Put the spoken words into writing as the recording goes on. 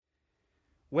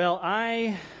Well,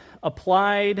 I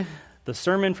applied the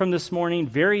sermon from this morning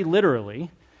very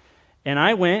literally, and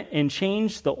I went and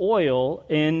changed the oil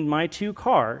in my two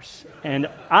cars, and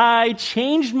I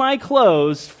changed my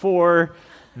clothes for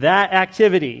that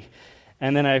activity.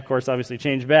 And then I, of course, obviously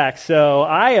changed back. So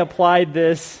I applied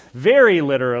this very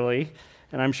literally,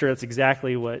 and I'm sure that's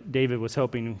exactly what David was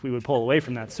hoping we would pull away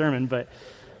from that sermon, but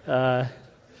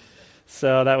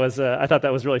so that was, I thought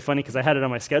that was really funny because I had it on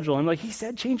my schedule. I'm like, he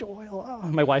said change oil. Oh.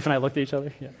 My wife and I looked at each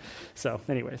other. Yeah. So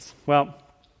anyways, well,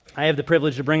 I have the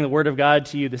privilege to bring the Word of God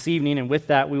to you this evening, and with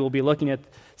that we will be looking at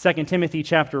 2 Timothy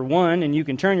chapter 1, and you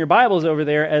can turn your Bibles over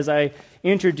there as I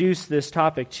introduce this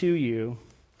topic to you.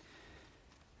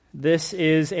 This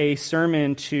is a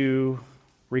sermon to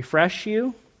refresh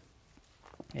you.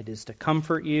 It is to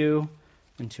comfort you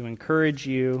and to encourage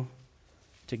you,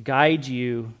 to guide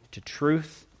you to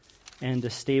truth, and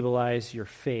to stabilize your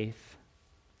faith.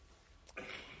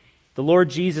 The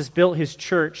Lord Jesus built his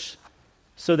church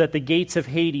so that the gates of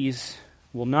Hades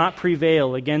will not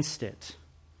prevail against it.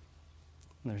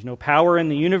 There's no power in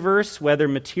the universe, whether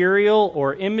material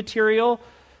or immaterial,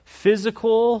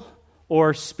 physical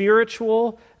or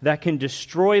spiritual, that can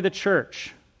destroy the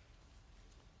church.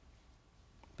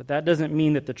 But that doesn't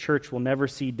mean that the church will never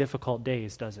see difficult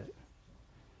days, does it?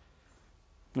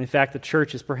 In fact, the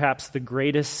church is perhaps the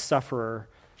greatest sufferer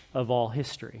of all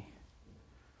history.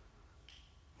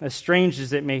 As strange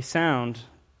as it may sound,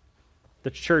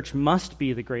 the church must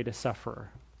be the greatest sufferer.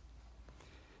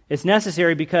 It's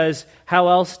necessary because how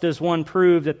else does one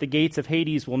prove that the gates of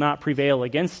Hades will not prevail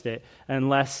against it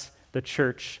unless the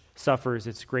church suffers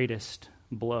its greatest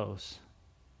blows?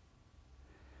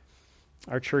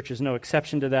 Our church is no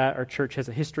exception to that. Our church has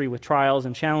a history with trials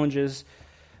and challenges,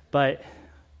 but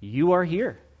you are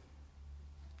here,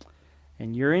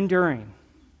 and you're enduring,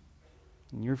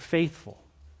 and you're faithful,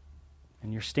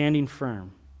 and you're standing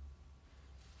firm.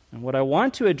 And what I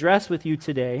want to address with you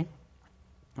today,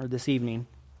 or this evening,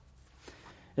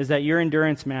 is that your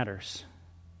endurance matters.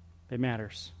 It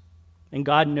matters. And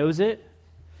God knows it,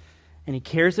 and He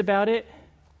cares about it,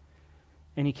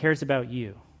 and He cares about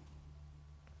you.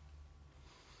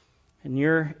 And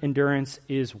your endurance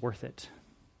is worth it.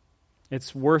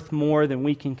 It's worth more than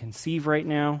we can conceive right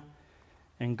now,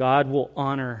 and God will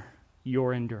honor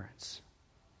your endurance.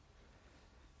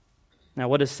 Now,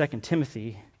 what does 2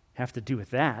 Timothy have to do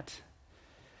with that?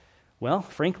 Well,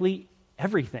 frankly,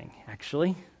 everything,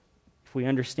 actually, if we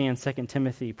understand 2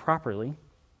 Timothy properly.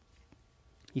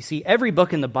 You see, every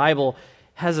book in the Bible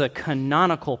has a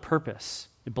canonical purpose.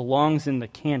 It belongs in the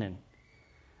canon.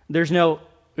 There's no,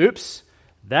 oops,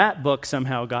 that book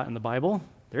somehow got in the Bible.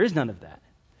 There is none of that.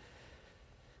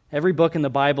 Every book in the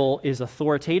Bible is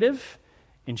authoritative,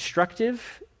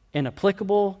 instructive, and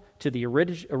applicable to the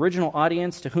original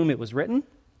audience to whom it was written,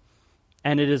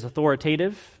 and it is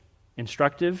authoritative,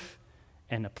 instructive,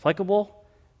 and applicable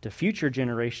to future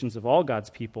generations of all God's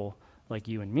people like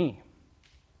you and me.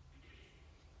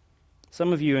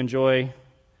 Some of you enjoy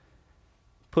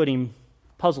putting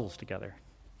puzzles together.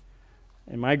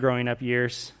 In my growing up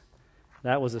years,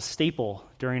 that was a staple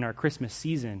during our Christmas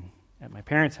season at my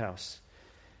parents' house.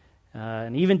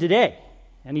 And even today,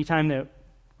 anytime that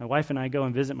my wife and I go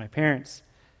and visit my parents,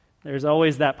 there's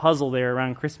always that puzzle there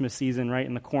around Christmas season right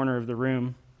in the corner of the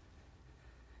room.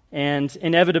 And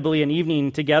inevitably, an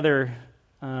evening together,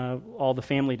 all the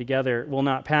family together, will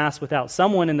not pass without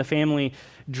someone in the family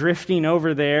drifting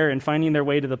over there and finding their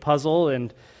way to the puzzle.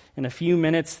 And in a few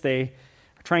minutes, they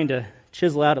are trying to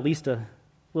chisel out at least a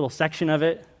little section of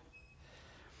it.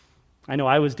 I know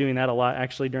I was doing that a lot,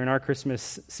 actually, during our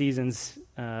Christmas seasons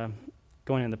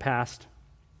going in the past.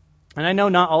 And I know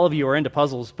not all of you are into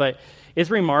puzzles, but it's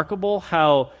remarkable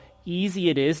how easy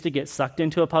it is to get sucked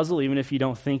into a puzzle, even if you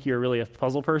don't think you're really a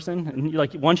puzzle person.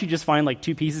 And once you just find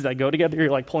two pieces that go together,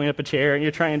 you're pulling up a chair and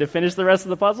you're trying to finish the rest of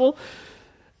the puzzle.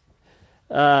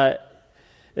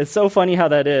 It's so funny how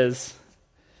that is.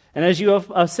 And as you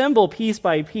assemble piece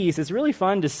by piece, it's really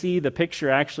fun to see the picture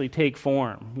actually take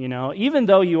form. Even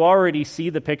though you already see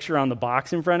the picture on the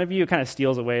box in front of you, it kind of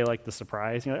steals away the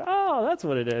surprise. You're like, oh, that's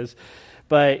what it is.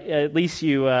 But at least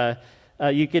you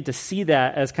get to see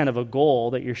that as kind of a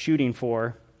goal that you're shooting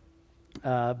for.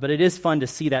 But it is fun to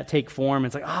see that take form.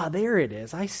 It's there it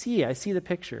is. I see the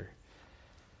picture.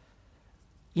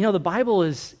 The Bible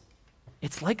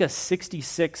it's like a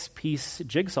 66-piece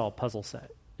jigsaw puzzle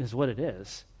set, is what it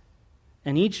is.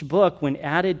 And each book, when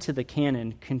added to the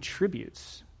canon,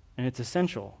 contributes, and it's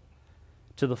essential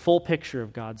to the full picture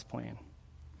of God's plan.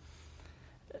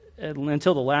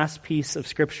 Until the last piece of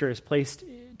Scripture is placed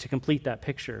to complete that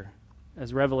picture,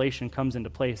 as Revelation comes into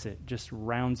place, it just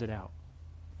rounds it out.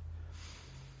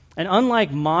 And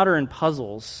unlike modern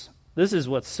puzzles, this is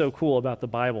what's so cool about the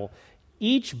Bible.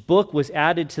 Each book was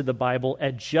added to the Bible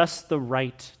at just the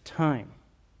right time.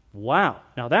 Wow,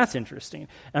 now that's interesting.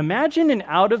 Imagine an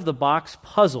out-of-the-box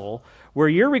puzzle where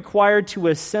you're required to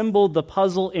assemble the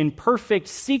puzzle in perfect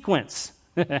sequence.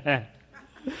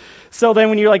 So then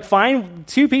when you find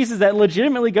two pieces that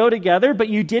legitimately go together, but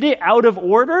you did it out of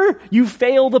order, you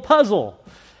fail the puzzle.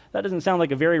 That doesn't sound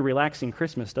like a very relaxing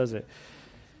Christmas, does it?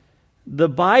 The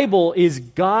Bible is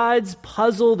God's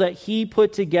puzzle that he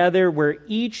put together where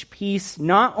each piece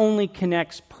not only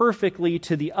connects perfectly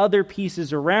to the other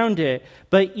pieces around it,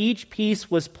 but each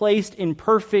piece was placed in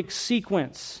perfect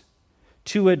sequence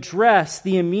to address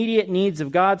the immediate needs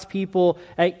of God's people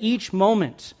at each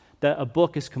moment that a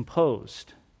book is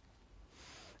composed.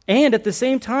 And at the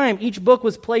same time, each book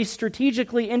was placed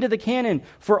strategically into the canon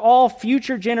for all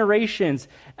future generations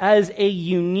as a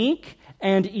unique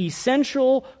and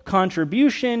essential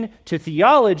contribution to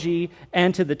theology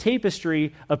and to the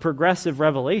tapestry of progressive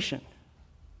revelation.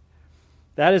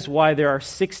 That is why there are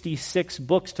 66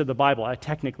 books to the Bible.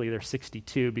 Technically, there's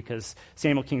 62 because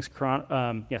Samuel King's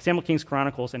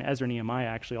Chronicles and Ezra Nehemiah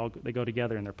actually they go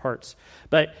together in their parts.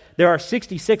 But there are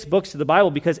 66 books to the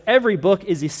Bible because every book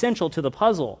is essential to the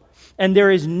puzzle. And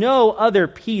there is no other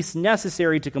piece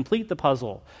necessary to complete the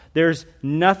puzzle. There's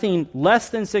nothing less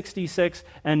than 66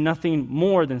 and nothing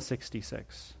more than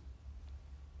 66.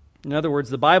 In other words,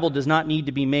 the Bible does not need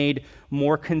to be made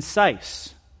more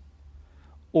concise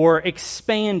or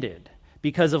expanded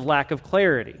because of lack of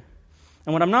clarity.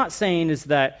 And what I'm not saying is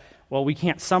that, we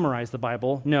can't summarize the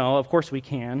Bible. No, of course we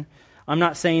can. I'm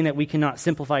not saying that we cannot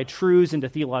simplify truths into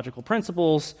theological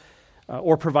principles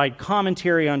or provide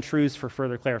commentary on truths for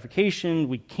further clarification.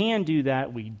 We can do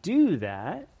that. We do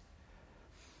that.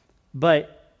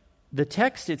 But the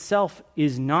text itself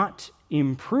is not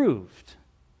improved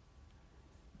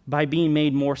by being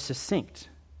made more succinct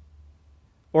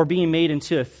or being made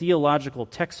into a theological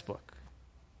textbook,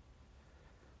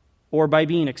 or by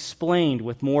being explained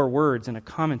with more words in a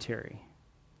commentary.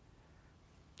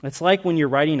 It's like when you're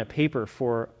writing a paper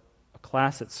for a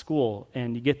class at school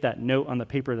and you get that note on the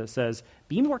paper that says,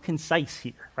 be more concise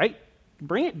here, right?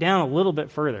 Bring it down a little bit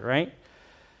further, right?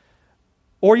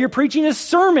 Or you're preaching a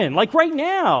sermon, like right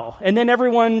now, and then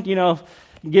everyone,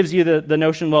 gives you the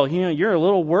notion, you're a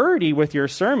little wordy with your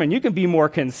sermon. You can be more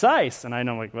concise. And I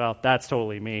know, that's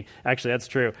totally me. Actually, that's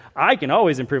true. I can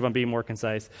always improve on being more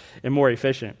concise and more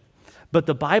efficient. But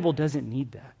the Bible doesn't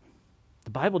need that. The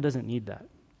Bible doesn't need that.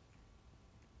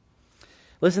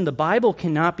 Listen, the Bible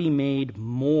cannot be made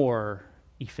more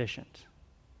efficient.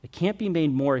 It can't be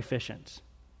made more efficient.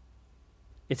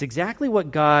 It's exactly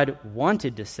what God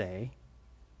wanted to say,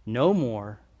 no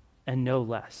more and no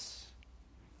less.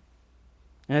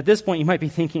 And at this point, you might be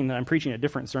thinking that I'm preaching a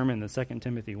different sermon than 2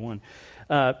 Timothy 1.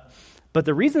 But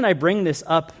the reason I bring this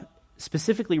up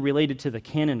specifically related to the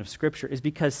canon of Scripture is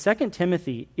because 2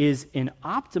 Timothy is an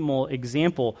optimal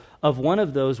example of one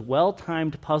of those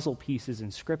well-timed puzzle pieces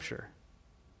in Scripture.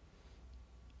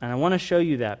 And I want to show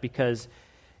you that because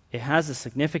it has a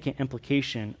significant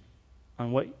implication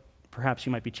on what perhaps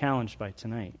you might be challenged by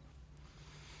tonight.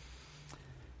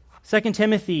 2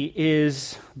 Timothy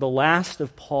is the last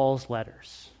of Paul's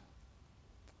letters.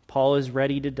 Paul is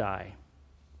ready to die.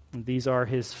 These are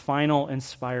his final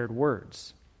inspired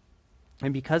words.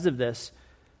 And because of this,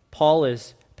 Paul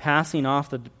is passing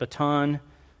off the baton,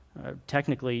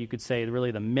 technically you could say really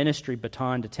the ministry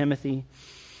baton to Timothy.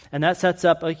 And that sets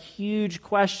up a huge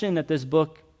question that this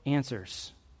book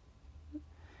answers.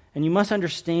 And you must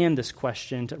understand this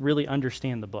question to really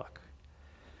understand the book.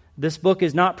 This book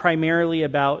is not primarily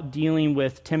about dealing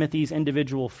with Timothy's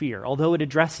individual fear, although it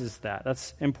addresses that.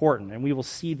 That's important, and we will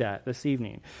see that this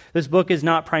evening. This book is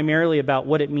not primarily about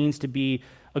what it means to be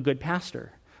a good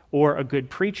pastor or a good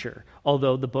preacher,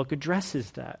 although the book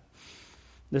addresses that.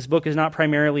 This book is not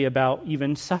primarily about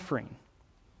even suffering,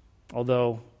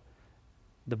 although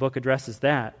the book addresses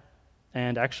that,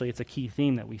 and actually it's a key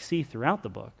theme that we see throughout the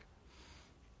book.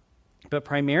 But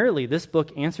primarily, this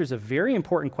book answers a very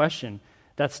important question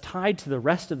that's tied to the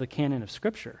rest of the canon of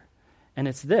Scripture. And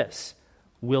it's this: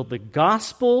 will the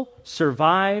gospel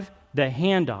survive the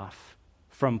handoff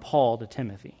from Paul to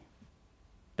Timothy?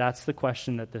 That's the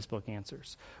question that this book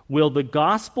answers. Will the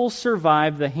gospel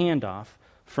survive the handoff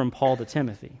from Paul to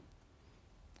Timothy?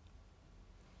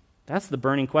 That's the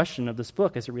burning question of this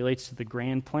book as it relates to the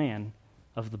grand plan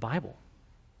of the Bible.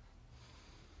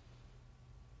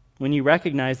 When you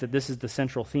recognize that this is the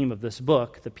central theme of this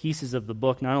book, the pieces of the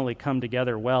book not only come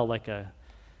together well like a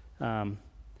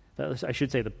I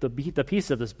should say, the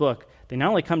pieces of this book, they not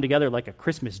only come together like a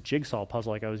Christmas jigsaw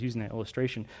puzzle, like I was using that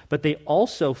illustration, but they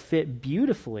also fit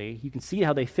beautifully. You can see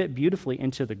how they fit beautifully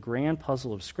into the grand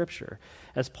puzzle of Scripture.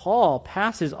 As Paul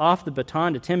passes off the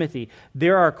baton to Timothy,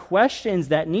 there are questions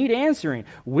that need answering.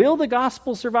 Will the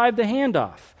gospel survive the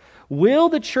handoff? Will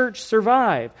the church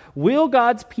survive? Will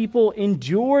God's people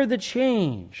endure the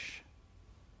change?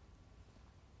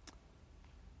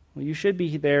 Well, you should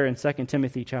be there in 2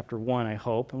 Timothy chapter 1, I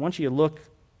hope. I want you to look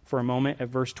for a moment at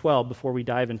verse 12 before we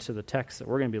dive into the text that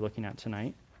we're going to be looking at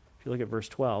tonight. If you look at verse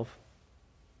 12,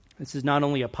 this is not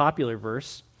only a popular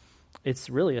verse, it's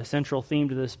really a central theme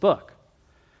to this book.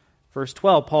 Verse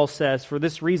 12, Paul says, "For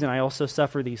this reason I also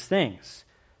suffer these things,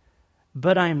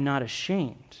 but I am not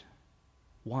ashamed."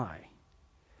 Why?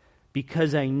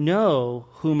 Because I know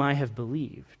whom I have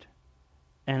believed,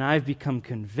 and I've become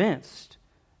convinced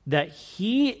that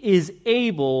he is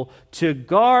able to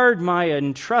guard my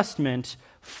entrustment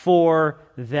for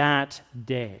that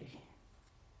day.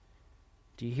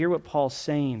 Do you hear what Paul's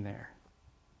saying there?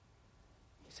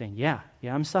 He's saying, yeah,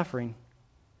 I'm suffering.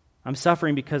 I'm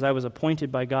suffering because I was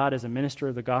appointed by God as a minister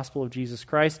of the gospel of Jesus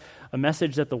Christ, a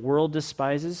message that the world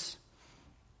despises.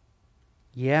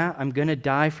 Yeah, I'm going to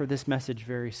die for this message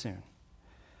very soon.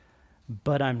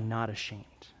 But I'm not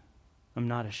ashamed. I'm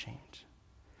not ashamed.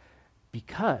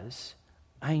 Because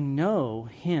I know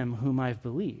him whom I've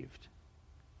believed.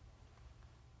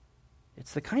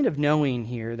 It's the kind of knowing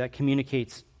here that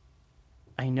communicates,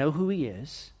 I know who he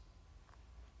is.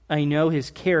 I know his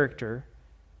character.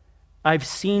 I've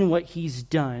seen what he's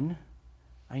done.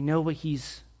 I know what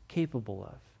he's capable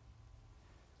of.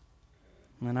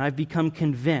 And I've become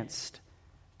convinced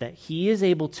that he is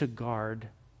able to guard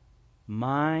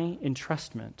my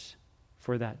entrustment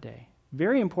for that day.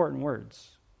 Very important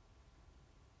words.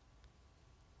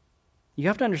 You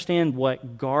have to understand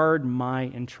what guard my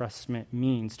entrustment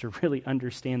means to really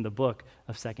understand the book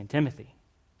of 2 Timothy.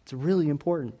 It's really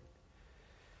important.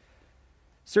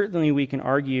 Certainly we can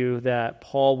argue that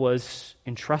Paul was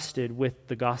entrusted with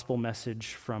the gospel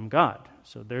message from God.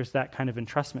 So there's that kind of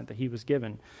entrustment that he was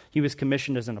given. He was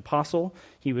commissioned as an apostle.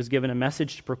 He was given a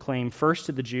message to proclaim first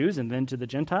to the Jews and then to the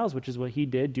Gentiles, which is what he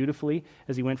did dutifully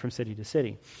as he went from city to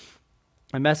city.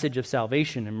 A message of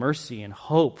salvation and mercy and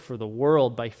hope for the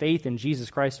world by faith in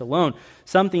Jesus Christ alone,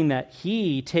 something that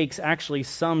he takes actually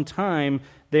some time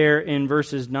there in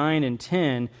verses 9 and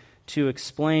 10 to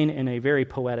explain in a very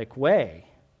poetic way.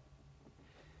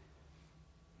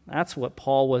 That's what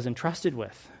Paul was entrusted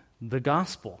with, the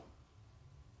gospel,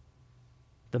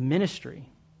 the ministry.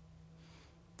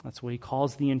 That's what he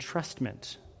calls the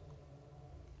entrustment.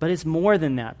 But it's more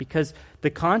than that, because the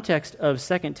context of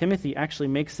 2 Timothy actually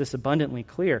makes this abundantly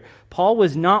clear. Paul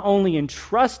was not only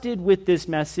entrusted with this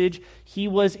message, he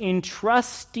was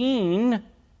entrusting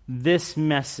this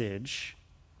message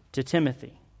to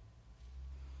Timothy.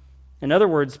 In other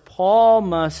words, Paul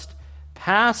must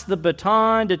pass the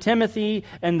baton to Timothy,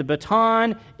 and the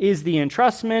baton is the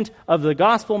entrustment of the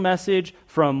gospel message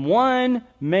from one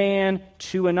man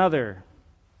to another.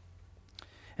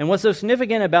 And what's so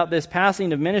significant about this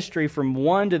passing of ministry from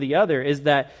one to the other is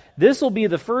that this will be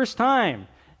the first time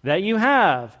that you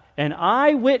have an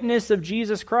eyewitness of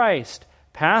Jesus Christ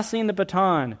passing the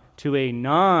baton to a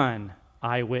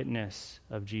non-eyewitness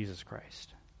of Jesus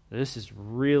Christ. This is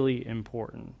really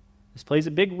important. This plays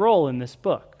a big role in this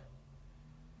book.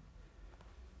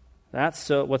 That's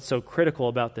what's so critical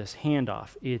about this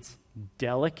handoff. It's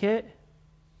delicate,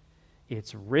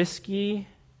 it's risky,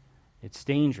 it's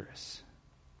dangerous.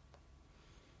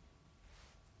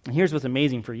 And here's what's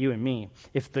amazing for you and me.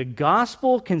 If the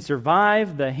gospel can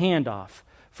survive the handoff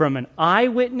from an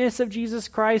eyewitness of Jesus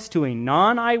Christ to a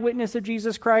non-eyewitness of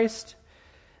Jesus Christ,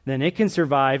 then it can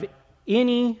survive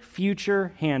any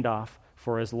future handoff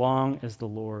for as long as the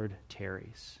Lord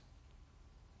tarries.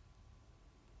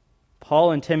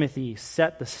 Paul and Timothy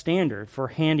set the standard for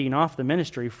handing off the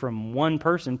ministry from one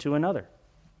person to another.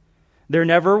 There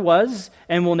never was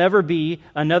and will never be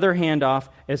another handoff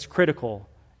as critical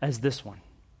as this one.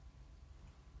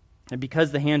 And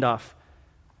because the handoff,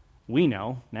 we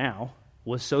know now,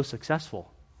 was so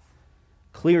successful,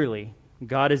 clearly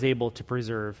God is able to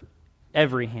preserve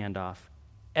every handoff,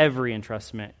 every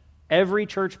entrustment, every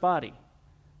church body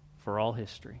for all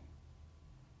history.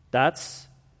 That's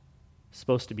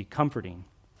supposed to be comforting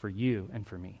for you and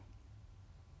for me.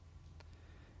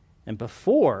 And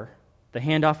before the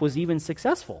handoff was even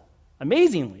successful,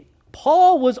 amazingly,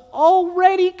 Paul was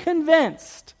already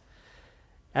convinced,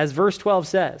 as verse 12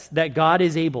 says, that God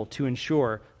is able to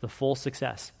ensure the full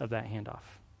success of that handoff.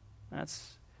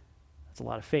 That's a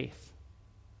lot of faith.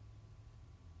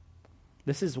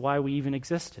 This is why we even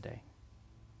exist today.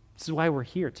 This is why we're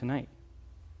here tonight.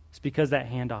 It's because that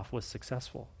handoff was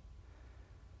successful.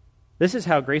 This is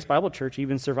how Grace Bible Church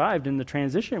even survived in the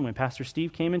transition when Pastor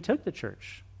Steve came and took the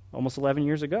church almost 11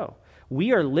 years ago.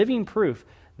 We are living proof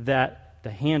that the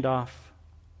handoff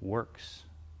works.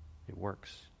 It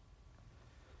works.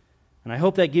 And I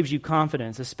hope that gives you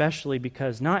confidence, especially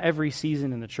because not every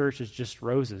season in the church is just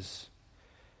roses.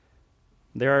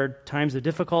 There are times of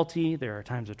difficulty, there are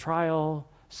times of trial,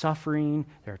 suffering,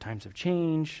 there are times of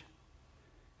change.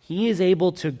 He is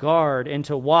able to guard and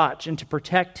to watch and to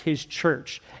protect his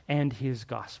church and his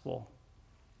gospel.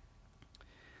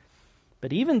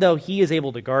 But even though he is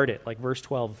able to guard it, like verse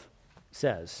 12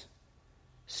 says,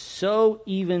 so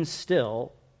even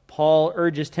still, Paul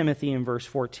urges Timothy in verse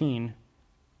 14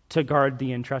 to guard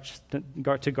the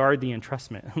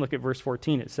entrustment. Look at verse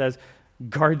 14. It says,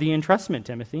 guard the entrustment,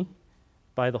 Timothy,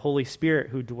 by the Holy Spirit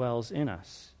who dwells in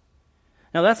us.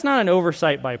 Now, that's not an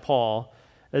oversight by Paul,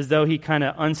 as though he kind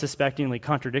of unsuspectingly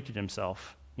contradicted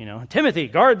himself. Timothy,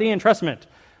 guard the entrustment.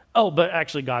 Oh, but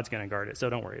actually God's going to guard it, so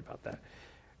don't worry about that.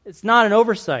 It's not an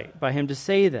oversight by him to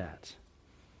say that.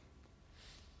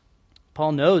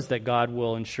 Paul knows that God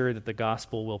will ensure that the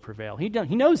gospel will prevail. He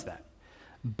knows that.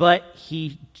 But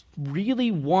he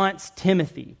really wants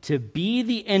Timothy to be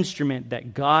the instrument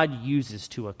that God uses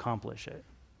to accomplish it.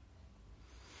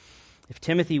 If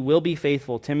Timothy will be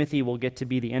faithful, Timothy will get to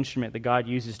be the instrument that God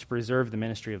uses to preserve the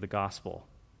ministry of the gospel.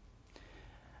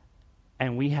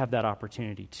 And we have that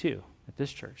opportunity too at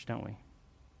this church, don't we?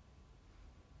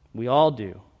 We all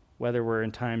do, whether we're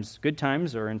in good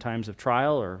times or in times of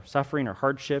trial or suffering or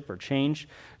hardship or change.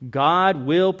 God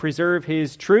will preserve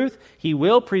his truth. He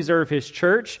will preserve his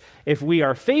church. If we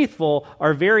are faithful,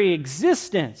 our very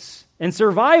existence and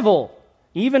survival,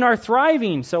 even our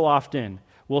thriving so often,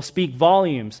 will speak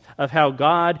volumes of how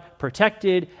God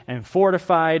protected and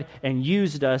fortified and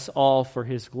used us all for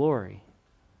his glory.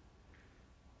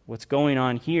 What's going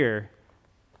on here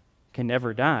can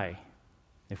never die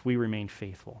if we remain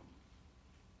faithful.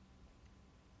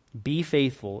 Be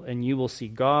faithful, and you will see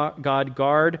God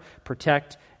guard,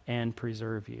 protect, and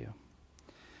preserve you.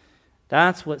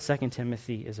 That's what 2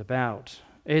 Timothy is about.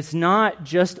 It's not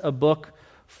just a book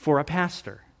for a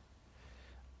pastor,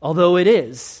 although it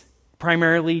is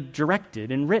primarily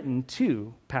directed and written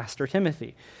to Pastor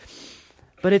Timothy.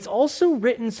 But it's also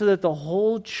written so that the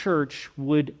whole church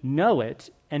would know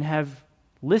it and have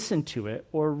listened to it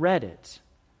or read it.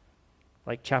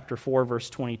 Like chapter 4, verse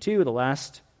 22, the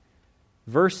last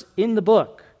verse in the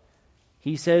book.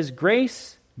 He says,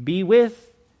 grace be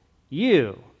with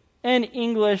you. And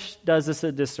English does us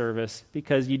a disservice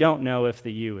because you don't know if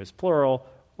the you is plural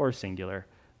or singular.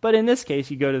 But in this case,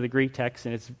 you go to the Greek text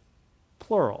and it's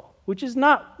plural, which is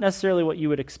not necessarily what you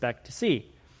would expect to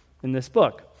see in this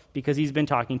book, because he's been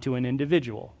talking to an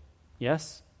individual.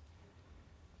 Yes?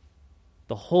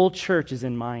 The whole church is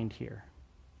in mind here.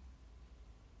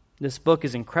 This book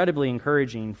is incredibly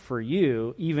encouraging for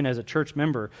you, even as a church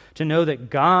member, to know that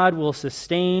God will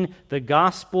sustain the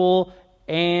gospel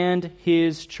and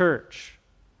his church.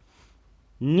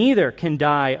 Neither can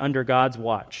die under God's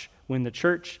watch when the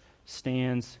church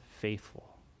stands faithful.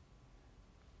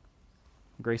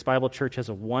 Grace Bible Church has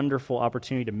a wonderful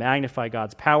opportunity to magnify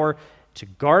God's power, to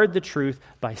guard the truth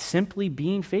by simply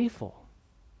being faithful.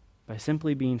 By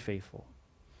simply being faithful.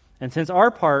 And since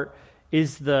our part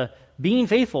is the being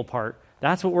faithful part,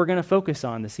 that's what we're going to focus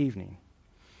on this evening.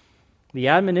 The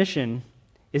admonition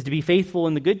is to be faithful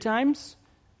in the good times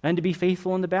and to be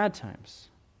faithful in the bad times.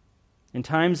 In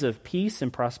times of peace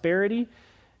and prosperity,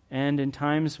 and in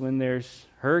times when there's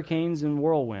hurricanes and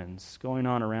whirlwinds going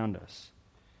on around us.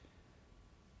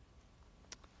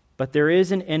 But there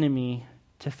is an enemy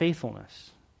to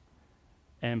faithfulness,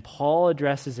 and Paul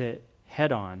addresses it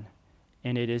head on,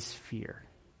 and it is fear.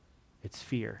 It's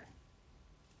fear.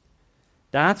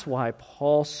 That's why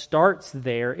Paul starts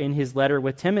there in his letter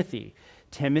with Timothy.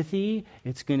 Timothy,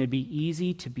 it's going to be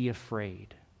easy to be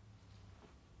afraid.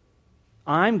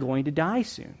 I'm going to die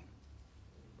soon.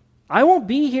 I won't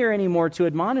be here anymore to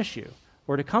admonish you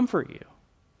or to comfort you.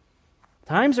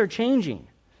 Times are changing.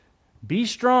 Be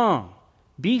strong.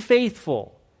 Be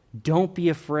faithful. Don't be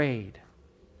afraid.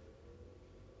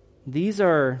 These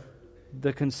are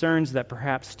the concerns that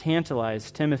perhaps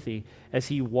tantalized Timothy as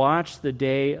he watched the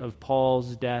day of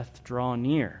Paul's death draw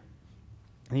near.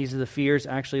 And these are the fears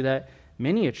actually that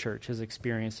many a church has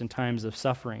experienced in times of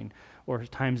suffering or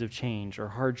times of change or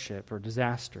hardship or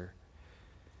disaster.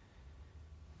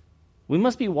 We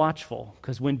must be watchful,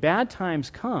 because when bad times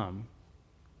come,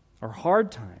 or hard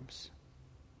times,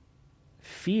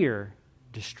 fear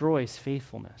destroys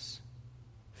faithfulness.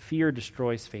 Fear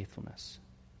destroys faithfulness.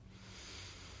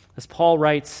 as Paul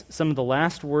writes some of the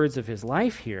last words of his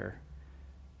life here,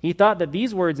 he thought that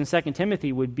these words in 2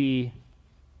 Timothy would be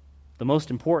the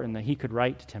most important that he could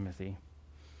write to Timothy.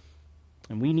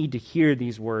 And we need to hear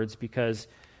these words because,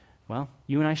 well,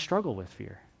 you and I struggle with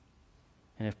fear.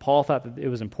 And if Paul thought that it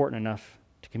was important enough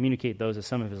to communicate those as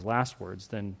some of his last words,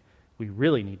 then we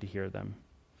really need to hear them.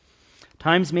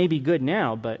 Times may be good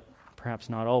now, but perhaps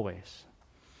not always.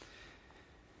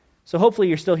 So hopefully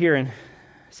you're still here in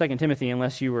 2 Timothy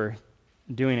unless you were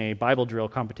doing a Bible drill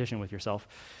competition with yourself.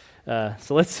 So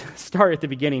let's start at the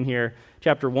beginning here,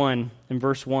 chapter 1 and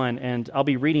verse 1, and I'll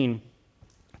be reading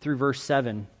through verse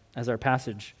 7 as our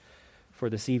passage for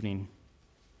this evening.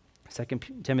 2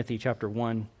 Timothy chapter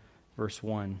 1, verse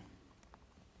 1.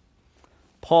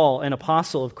 Paul, an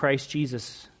apostle of Christ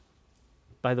Jesus,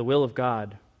 by the will of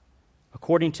God,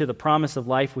 according to the promise of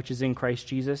life which is in Christ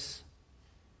Jesus,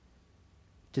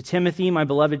 to Timothy, my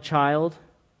beloved child,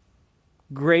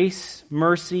 grace,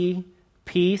 mercy,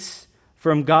 peace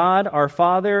from God our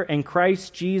Father and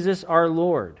Christ Jesus our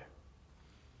Lord.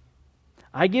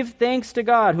 I give thanks to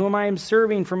God, whom I am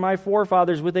serving from my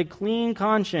forefathers with a clean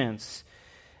conscience,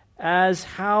 as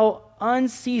how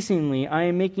unceasingly I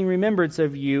am making remembrance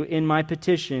of you in my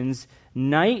petitions,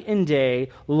 night and day,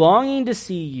 longing to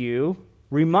see you,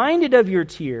 reminded of your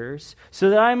tears, so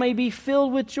that I may be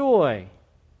filled with joy,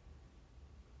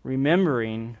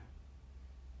 remembering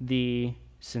the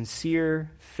sincere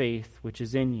faith which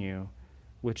is in you,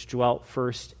 which dwelt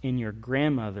first in your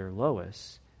grandmother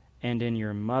Lois and in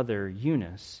your mother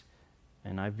Eunice,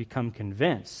 and I've become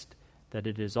convinced that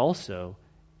it is also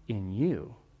in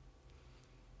you.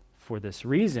 For this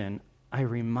reason, I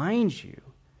remind you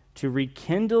to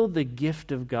rekindle the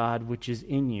gift of God which is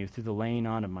in you through the laying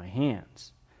on of my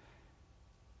hands.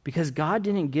 Because God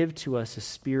didn't give to us a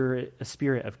spirit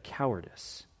of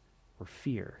cowardice or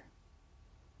fear,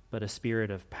 but a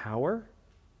spirit of power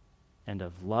and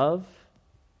of love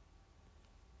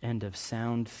and of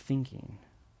sound thinking.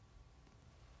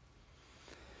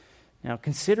 Now,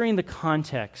 considering the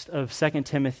context of 2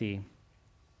 Timothy,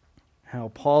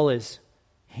 how Paul is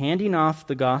handing off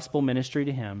the gospel ministry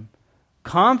to him,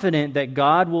 confident that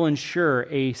God will ensure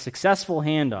a successful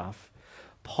handoff,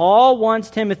 Paul wants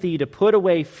Timothy to put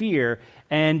away fear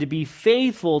and to be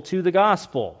faithful to the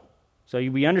gospel. So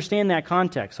we understand that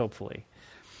context, hopefully.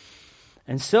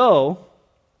 And so,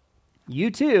 you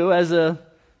too, as a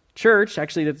church,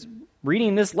 actually that's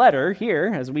reading this letter here,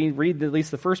 as we read at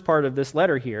least the first part of this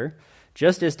letter here,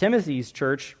 just as Timothy's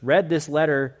church read this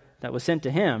letter that was sent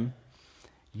to him,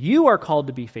 you are called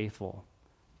to be faithful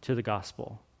to the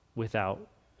gospel without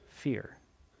fear.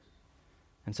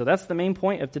 And so that's the main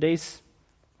point of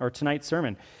tonight's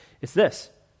sermon. It's this: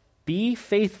 be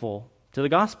faithful to the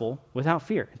gospel without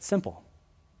fear. It's simple.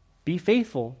 Be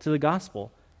faithful to the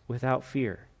gospel without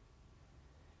fear.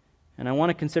 And I want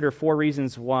to consider 4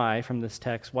 reasons why, from this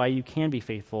text, why you can be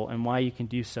faithful and why you can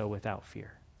do so without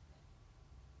fear.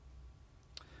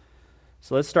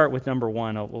 So let's start with number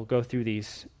 1. We'll go through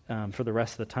these for the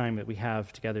rest of the time that we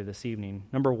have together this evening.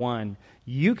 Number 1,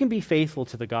 you can be faithful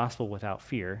to the gospel without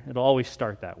fear. It'll always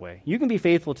start that way. You can be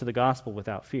faithful to the gospel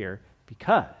without fear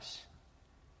because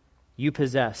you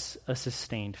possess a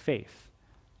sustained faith.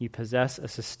 You possess a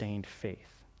sustained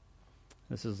faith.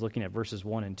 This is looking at verses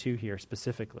 1 and 2 here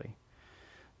specifically.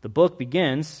 The book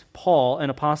begins, Paul, an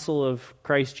apostle of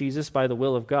Christ Jesus by the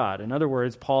will of God. In other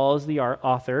words, Paul is the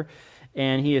author,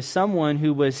 and he is someone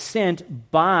who was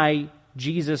sent by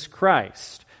Jesus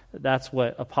Christ. That's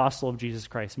what apostle of Jesus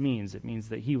Christ means. It means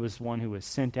that he was one who was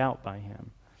sent out by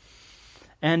him.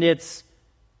 And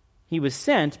he was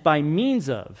sent by means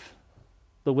of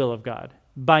the will of God.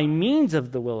 By means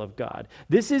of the will of God.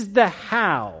 This is the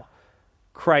how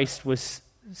Christ was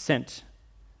sent.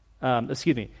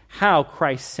 How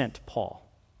Christ sent Paul.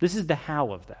 This is the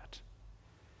how of that.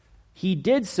 He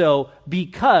did so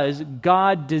because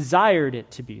God desired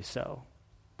it to be so.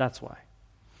 That's why.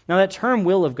 Now, that term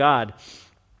will of God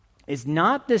is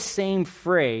not the same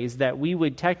phrase that we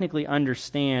would technically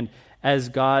understand as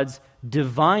God's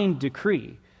divine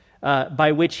decree,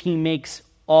 by which he makes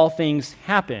all things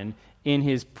happen in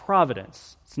his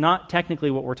providence. It's not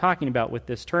technically what we're talking about with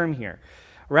this term here.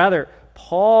 Rather,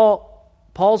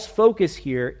 Paul's focus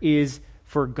here is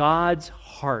for God's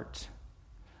heart,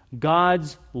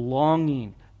 God's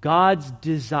longing, God's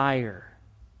desire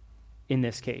in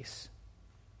this case.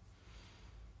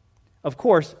 Of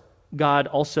course, God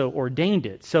also ordained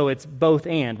it, so it's both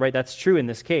and, right? That's true in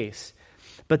this case.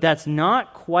 But that's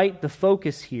not quite the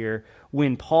focus here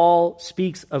when Paul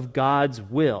speaks of God's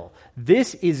will.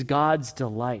 This is God's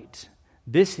delight.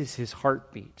 This is his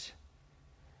heartbeat,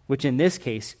 which in this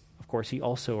case, of course, he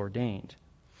also ordained.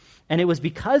 And it was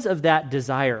because of that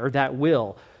desire or that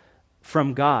will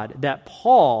from God that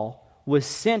Paul was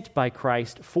sent by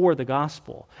Christ for the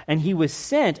gospel. And he was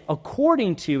sent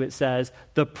according to, it says,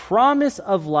 the promise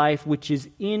of life which is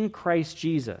in Christ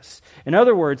Jesus. In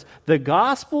other words, the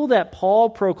gospel that Paul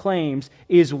proclaims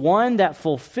is one that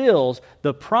fulfills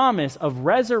the promise of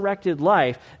resurrected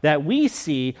life that we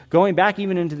see going back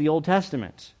even into the Old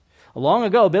Testament. Long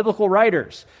ago, biblical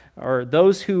writers, or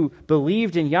those who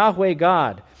believed in Yahweh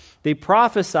God, they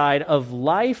prophesied of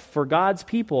life for God's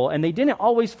people, and they didn't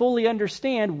always fully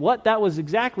understand what that was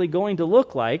exactly going to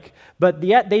look like, but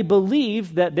yet they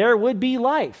believed that there would be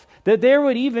life, that there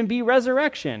would even be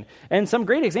resurrection. And some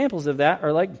great examples of that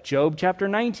are like Job chapter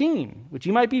 19, which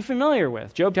you might be familiar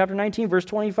with. Job chapter 19, verse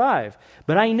 25.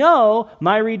 But I know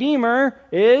my Redeemer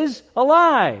is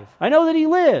alive. I know that he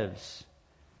lives.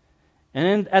 And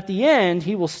then at the end,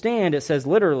 he will stand, it says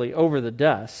literally, over the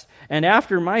dust. And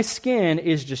after my skin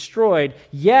is destroyed,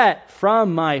 yet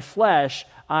from my flesh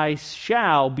I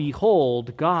shall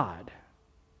behold God.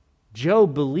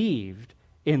 Job believed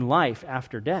in life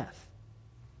after death.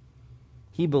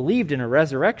 He believed in a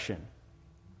resurrection.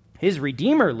 His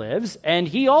Redeemer lives, and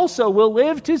he also will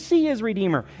live to see his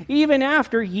Redeemer, even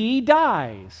after he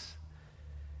dies.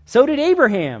 So did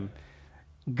Abraham.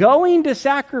 Going to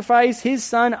sacrifice his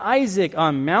son Isaac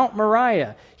on Mount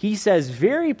Moriah, he says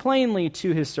very plainly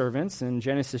to his servants in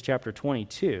Genesis chapter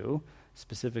 22,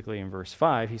 specifically in verse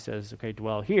 5, he says, okay,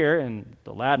 dwell here, and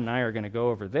the lad and I are going to go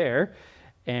over there,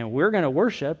 and we're going to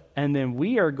worship, and then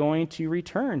we are going to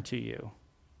return to you.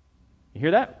 You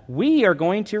hear that? We are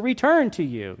going to return to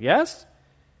you, yes?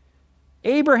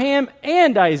 Abraham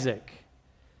and Isaac.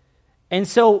 And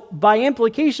so, by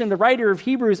implication, the writer of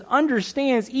Hebrews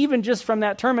understands, even just from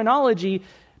that terminology,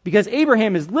 because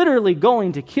Abraham is literally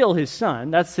going to kill his son.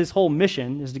 That's his whole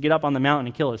mission, is to get up on the mountain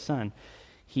and kill his son.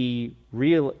 He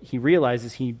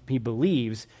realizes, he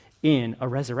believes in a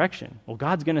resurrection. Well,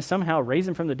 God's going to somehow raise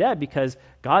him from the dead because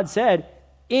God said,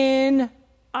 in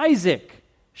Isaac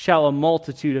shall a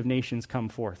multitude of nations come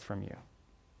forth from you.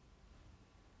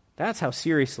 That's how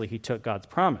seriously he took God's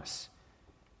promise,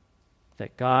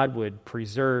 that God would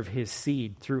preserve his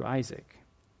seed through Isaac.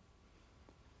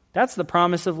 That's the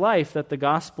promise of life that the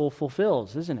gospel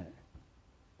fulfills, isn't it?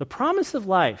 The promise of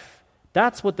life,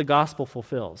 that's what the gospel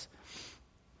fulfills.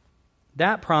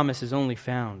 That promise is only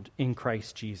found in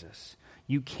Christ Jesus.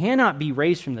 You cannot be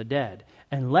raised from the dead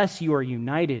unless you are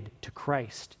united to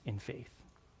Christ in faith.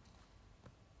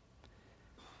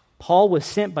 Paul was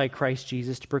sent by Christ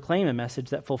Jesus to proclaim a message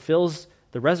that fulfills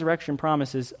the resurrection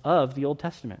promises of the Old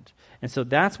Testament. And so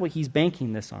that's what he's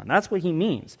banking this on. That's what he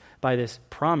means by this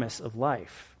promise of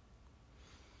life.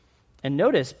 And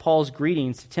notice Paul's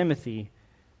greetings to Timothy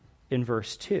in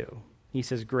verse 2. He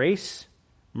says, grace,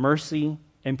 mercy,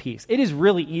 and peace. It is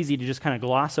really easy to just kind of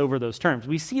gloss over those terms.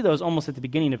 We see those almost at the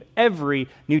beginning of every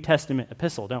New Testament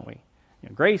epistle, don't we?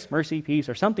 Grace, mercy, peace,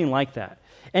 or something like that.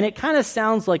 And it kind of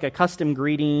sounds like a custom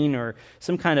greeting or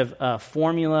some kind of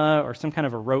formula or some kind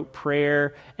of a rote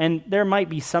prayer. And there might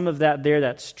be some of that there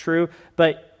that's true.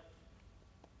 But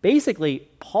basically,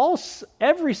 Paul,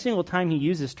 every single time he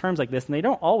uses terms like this, and they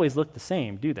don't always look the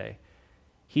same, do they?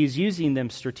 He's using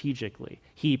them strategically.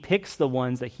 He picks the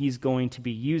ones that he's going to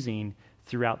be using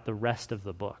throughout the rest of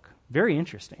the book. Very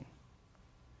interesting.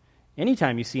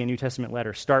 Anytime you see a New Testament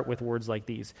letter start with words like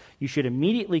these, you should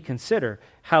immediately consider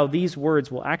how these words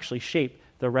will actually shape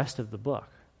the rest of the book.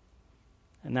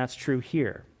 And that's true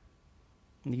here.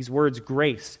 And these words,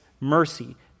 grace,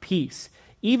 mercy, peace,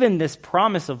 even this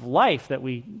promise of life that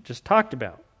we just talked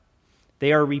about,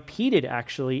 they are repeated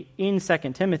actually in 2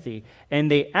 Timothy,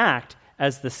 and they act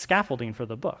as the scaffolding for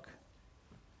the book.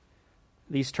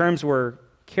 These terms were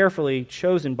carefully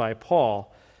chosen by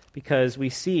Paul because we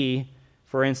see,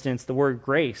 for instance, the word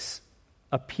grace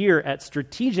appear at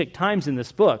strategic times in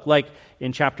this book, like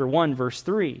in chapter 1, verse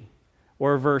 3,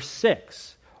 or verse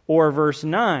 6, or verse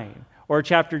 9, or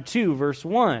chapter 2, verse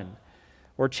 1,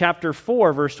 or chapter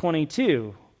 4, verse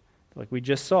 22, like we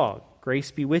just saw.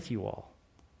 Grace be with you all.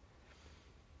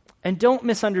 And don't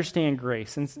misunderstand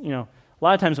grace. And, a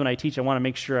lot of times when I teach, I want to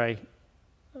make sure I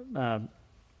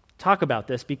talk about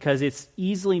this because it's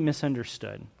easily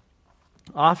misunderstood.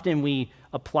 Often we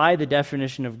apply the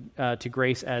definition of to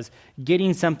grace as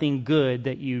getting something good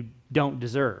that you don't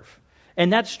deserve.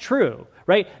 And that's true,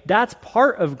 right? That's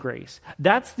part of grace.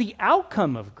 That's the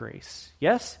outcome of grace,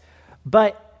 yes?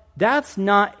 But that's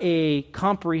not a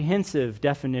comprehensive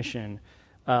definition,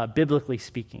 biblically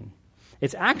speaking.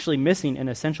 It's actually missing an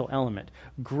essential element.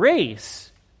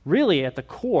 Grace, really at the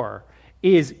core,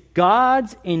 is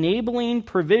God's enabling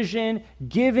provision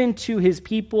given to his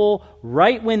people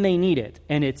right when they need it,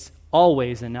 and it's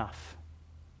always enough.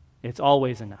 It's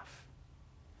always enough.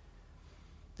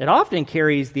 It often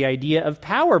carries the idea of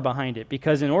power behind it,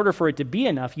 because in order for it to be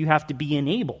enough, you have to be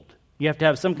enabled. You have to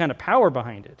have some kind of power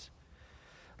behind it.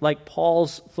 Like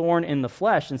Paul's thorn in the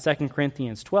flesh in 2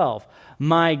 Corinthians 12.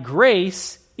 My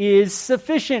grace is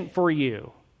sufficient for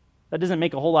you. That doesn't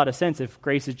make a whole lot of sense if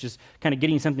grace is just kind of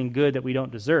getting something good that we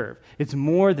don't deserve. It's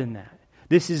more than that.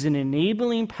 This is an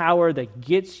enabling power that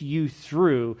gets you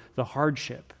through the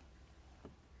hardship.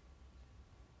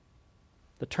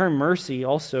 The term mercy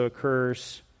also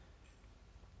occurs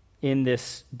in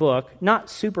this book, not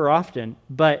super often,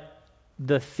 but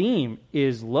the theme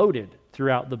is loaded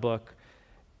throughout the book.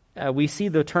 We see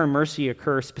the term mercy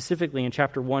occur specifically in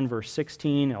chapter 1, verse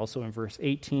 16, also in verse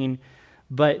 18.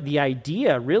 But the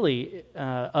idea really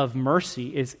of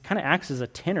mercy is kind of acts as a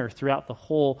tenor throughout the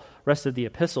whole rest of the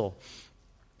epistle.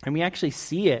 And we actually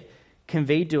see it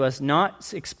conveyed to us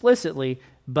not explicitly,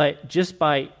 but just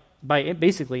by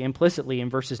basically implicitly in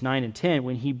verses 9 and 10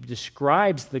 when he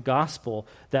describes the gospel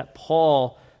that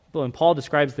when Paul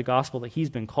describes the gospel that he's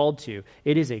been called to,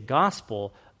 it is a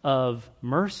gospel of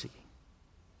mercy.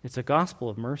 It's a gospel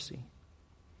of mercy.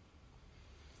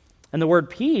 And the word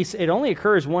peace, it only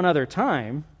occurs one other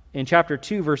time in chapter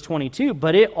 2, verse 22,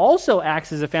 but it also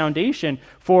acts as a foundation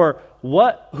for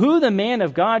who the man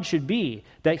of God should be,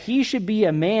 that he should be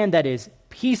a man that is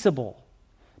peaceable,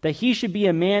 that he should be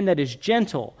a man that is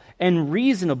gentle and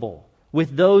reasonable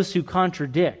with those who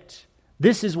contradict.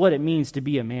 This is what it means to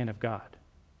be a man of God.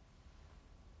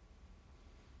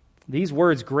 These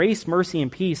words, grace, mercy,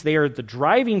 and peace, they are the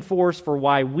driving force for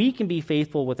why we can be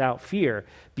faithful without fear,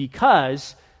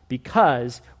 because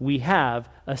we have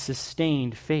a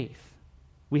sustained faith.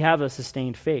 We have a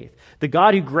sustained faith. The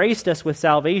God who graced us with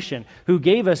salvation, who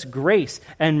gave us grace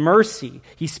and mercy,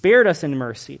 he spared us in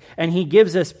mercy, and he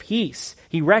gives us peace.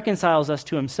 He reconciles us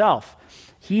to himself.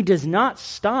 He does not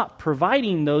stop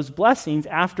providing those blessings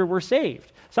after we're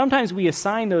saved. Sometimes we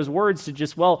assign those words to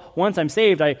just, once I'm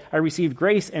saved, I received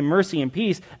grace and mercy and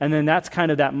peace, and then that's kind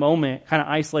of that moment, kind of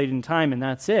isolated in time, and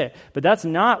that's it. But that's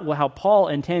not how Paul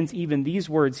intends even these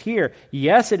words here.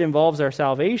 Yes, it involves our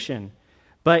salvation,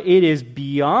 but it is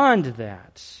beyond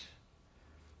that.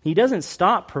 He doesn't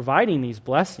stop providing these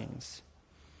blessings.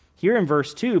 Here in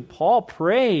verse 2, Paul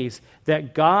prays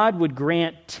that God would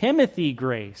grant Timothy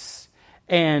grace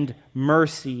and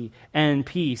mercy and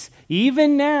peace,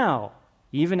 even now,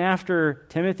 even after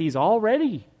Timothy's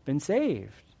already been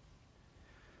saved.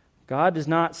 God does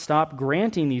not stop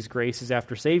granting these graces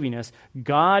after saving us.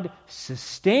 God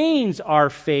sustains our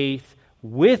faith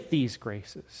with these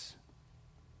graces.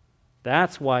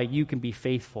 That's why you can be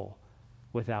faithful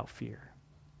without fear.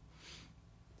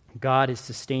 God is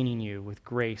sustaining you with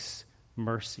grace,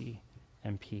 mercy,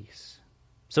 and peace.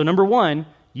 So number one,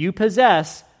 you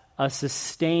possess a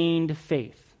sustained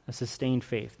faith. A sustained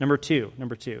faith. Number two,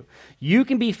 you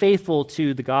can be faithful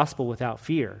to the gospel without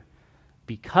fear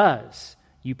because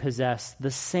you possess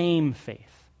the same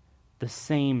faith. The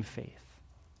same faith.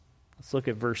 Let's look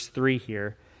at verse 3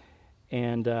 here,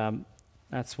 and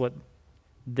that's what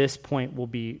this point will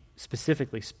be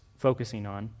specifically focusing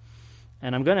on.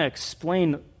 And I'm going to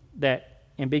explain that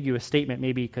ambiguous statement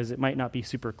maybe because it might not be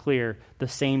super clear, the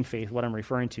same faith, what I'm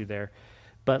referring to there.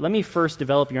 But let me first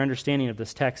develop your understanding of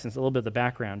this text and a little bit of the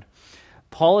background.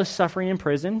 Paul is suffering in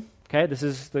prison. Okay, this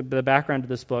is the background of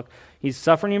this book. He's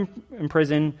suffering in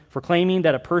prison for claiming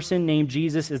that a person named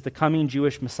Jesus is the coming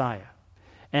Jewish Messiah.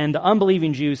 And the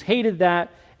unbelieving Jews hated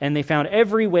that, and they found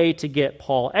every way to get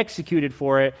Paul executed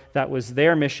for it. That was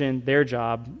their mission, their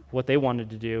job, what they wanted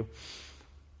to do.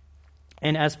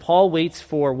 And as Paul waits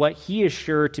for what he is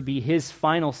sure to be his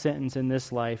final sentence in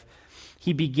this life,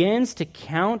 he begins to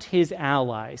count his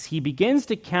allies. He begins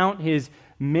to count his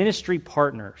ministry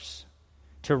partners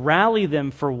to rally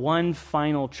them for one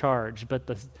final charge. But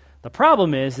the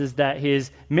problem is that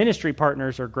his ministry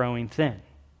partners are growing thin.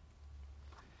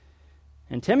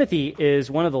 And Timothy is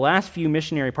one of the last few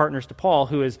missionary partners to Paul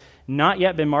who has not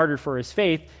yet been martyred for his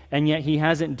faith, and yet he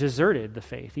hasn't deserted the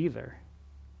faith either.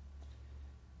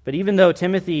 But even though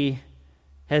Timothy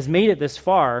has made it this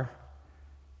far,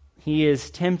 he is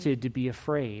tempted to be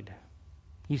afraid.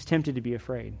 He's tempted to be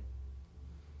afraid.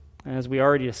 And as we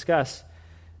already discussed,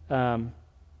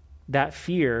 that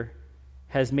fear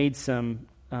has made some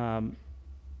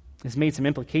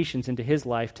implications into his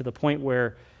life to the point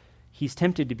where he's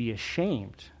tempted to be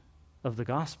ashamed of the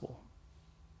gospel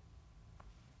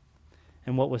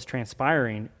and what was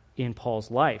transpiring in Paul's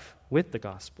life with the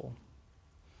gospel.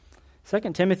 2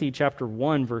 Timothy chapter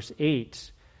 1, verse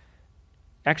 8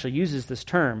 actually uses this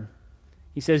term.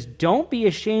 He says, "Don't be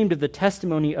ashamed of the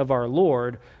testimony of our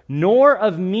Lord, nor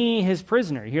of me, his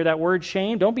prisoner." You hear that word,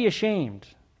 shame? Don't be ashamed.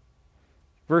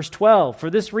 Verse 12, "For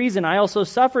this reason I also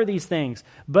suffer these things,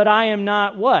 but I am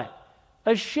not" what?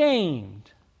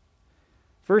 Ashamed.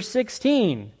 Verse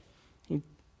 16, he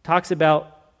talks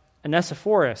about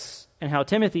Onesiphorus and how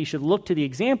Timothy should look to the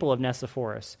example of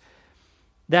Onesiphorus.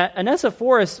 That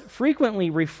Onesiphorus frequently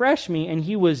refreshed me, and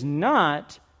he was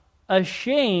not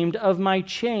ashamed of my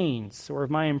chains or of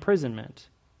my imprisonment.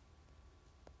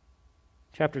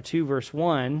 Chapter 2, verse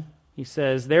 1, he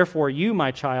says, "Therefore you,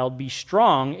 my child, be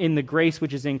strong in the grace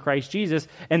which is in Christ Jesus."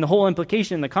 And the whole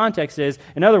implication in the context is,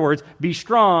 in other words, be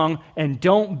strong and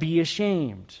don't be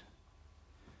ashamed.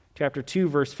 Chapter 2,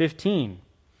 verse 15,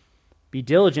 "Be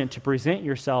diligent to present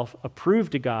yourself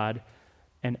approved to God,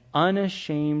 an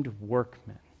unashamed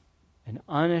workman." An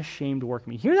unashamed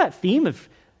workman. You hear that theme of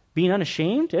being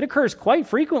unashamed? It occurs quite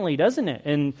frequently, doesn't it,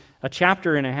 in a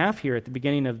chapter and a half here at the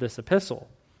beginning of this epistle.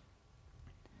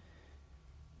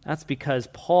 That's because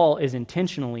Paul is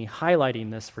intentionally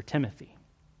highlighting this for Timothy.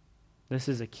 This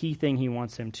is a key thing he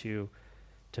wants him to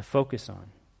focus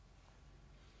on.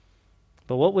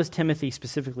 But what was Timothy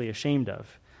specifically ashamed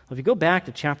of? Well, if you go back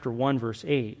to chapter 1, verse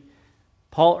 8,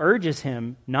 Paul urges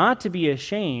him not to be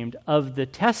ashamed of the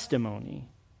testimony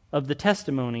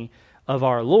of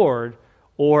our Lord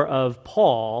or of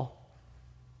Paul,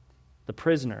 the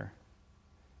prisoner.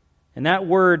 And that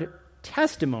word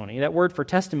testimony, that word for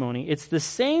testimony, it's the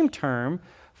same term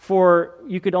for,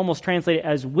 you could almost translate it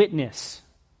as witness.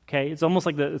 Okay, it's almost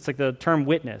like the term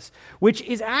witness, which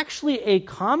is actually a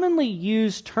commonly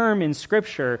used term in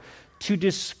Scripture to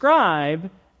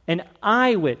describe an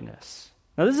eyewitness.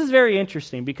 Now, this is very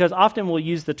interesting because often we'll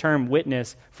use the term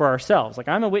witness for ourselves. Like,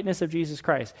 I'm a witness of Jesus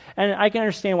Christ. And I can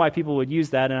understand why people would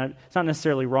use that, and it's not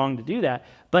necessarily wrong to do that.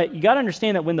 But you got to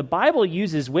understand that when the Bible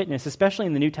uses witness, especially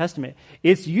in the New Testament,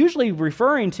 it's usually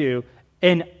referring to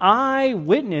an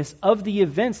eyewitness of the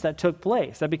events that took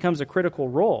place. That becomes a critical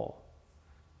role.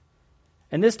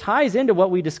 And this ties into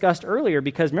what we discussed earlier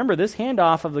because, remember, this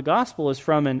handoff of the gospel is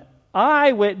from an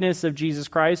eyewitness of Jesus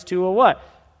Christ to a what?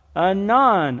 A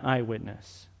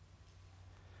non-eyewitness.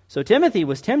 So Timothy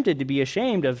was tempted to be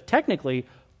ashamed of, technically,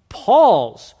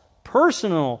 Paul's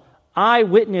personal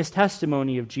eyewitness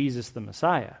testimony of Jesus the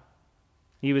Messiah.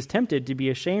 He was tempted to be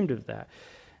ashamed of that.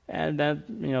 And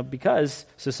that, because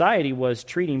society was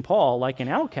treating Paul like an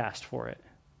outcast for it.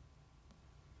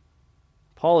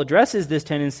 Paul addresses this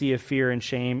tendency of fear and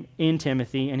shame in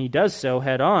Timothy, and he does so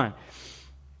head on.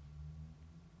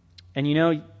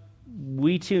 And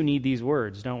we too need these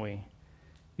words, don't we?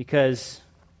 Because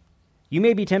you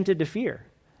may be tempted to fear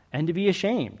and to be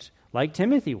ashamed, like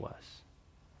Timothy was.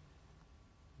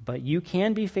 But you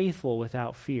can be faithful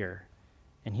without fear.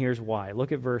 And here's why.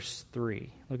 Look at verse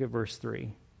 3.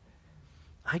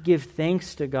 "I give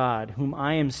thanks to God, whom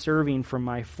I am serving from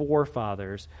my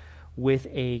forefathers, with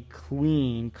a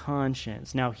clean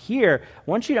conscience." Now here, I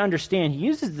want you to understand, he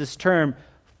uses this term,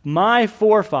 my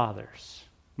forefathers.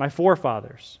 My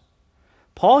forefathers.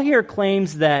 Paul here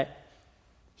claims that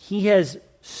he has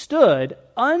stood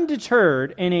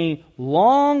undeterred in a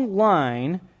long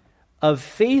line of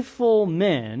faithful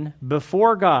men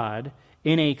before God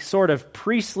in a sort of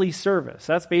priestly service.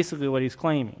 That's basically what he's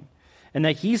claiming. And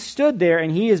that he stood there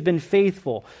and he has been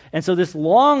faithful. And so this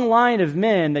long line of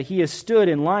men that he has stood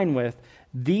in line with,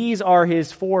 these are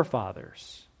his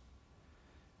forefathers.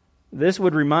 This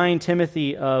would remind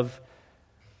Timothy of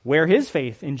where his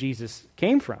faith in Jesus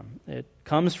came from. It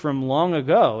comes from long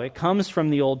ago. It comes from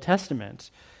the Old Testament.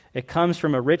 It comes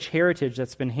from a rich heritage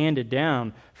that's been handed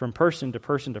down from person to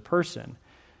person to person.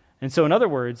 And so, in other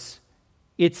words,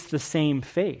 it's the same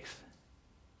faith.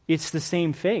 It's the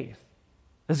same faith.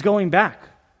 It's going back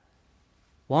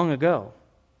long ago.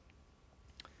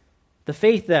 The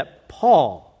faith that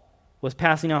Paul was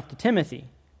passing off to Timothy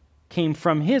came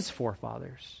from his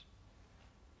forefathers.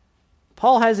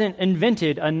 Paul hasn't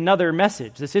invented another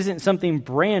message. This isn't something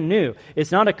brand new.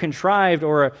 It's not a contrived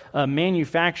or a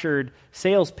manufactured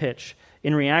sales pitch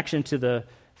in reaction to the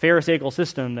Pharisaical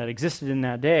system that existed in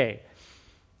that day.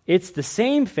 It's the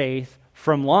same faith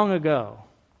from long ago.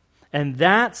 And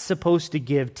that's supposed to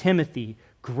give Timothy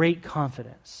great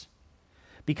confidence.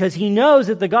 Because he knows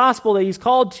that the gospel that he's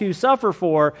called to suffer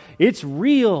for, it's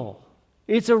real.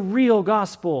 It's a real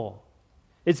gospel.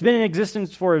 It's been in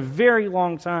existence for a very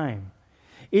long time.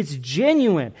 It's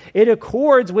genuine. It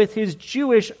accords with his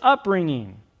Jewish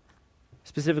upbringing.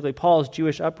 Specifically, Paul's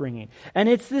Jewish upbringing. And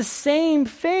it's the same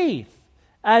faith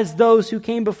as those who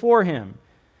came before him.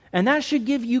 And that should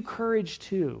give you courage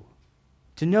too,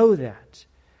 to know that.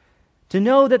 To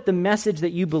know that the message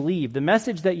that you believe, the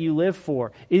message that you live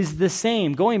for, is the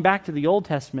same, going back to the Old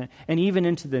Testament and even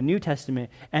into the New Testament,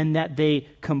 and that they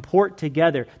comport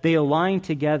together, they align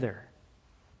together.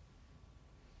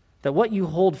 That what you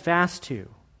hold fast to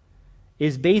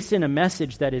is based in a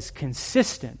message that is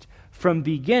consistent from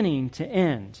beginning to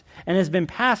end, and has been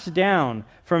passed down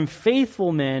from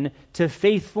faithful men to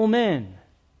faithful men,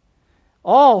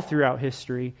 all throughout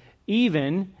history,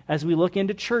 even as we look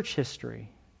into church history.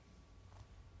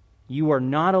 You are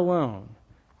not alone.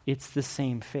 It's the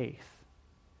same faith.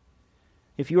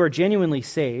 If you are genuinely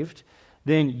saved,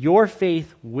 then your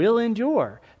faith will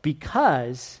endure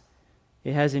because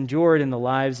it has endured in the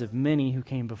lives of many who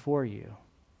came before you.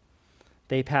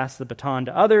 They passed the baton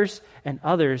to others, and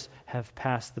others have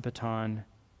passed the baton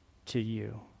to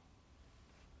you.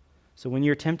 So when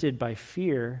you're tempted by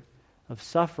fear of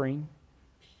suffering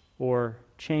or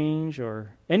change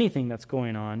or anything that's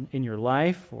going on in your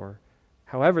life or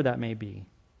however that may be,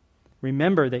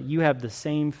 remember that you have the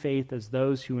same faith as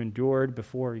those who endured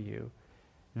before you.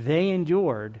 They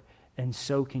endured, and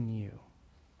so can you.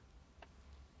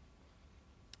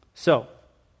 So,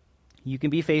 you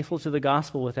can be faithful to the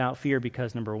gospel without fear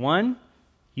because, number one,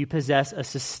 you possess a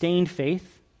sustained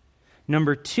faith.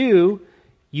 Number two,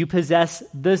 you possess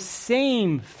the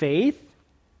same faith.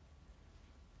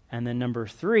 And then number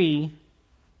three,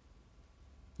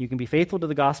 you can be faithful to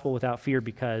the gospel without fear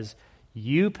because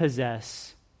you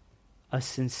possess a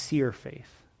sincere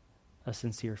faith. A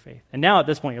sincere faith. And now at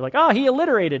this point, you're like, oh, he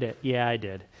alliterated it. Yeah, I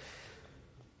did.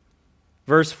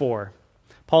 Verse 4,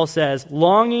 Paul says,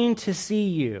 longing to see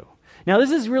you. Now,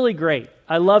 this is really great.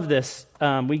 I love this.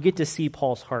 We get to see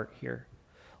Paul's heart here.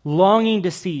 Longing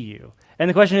to see you. And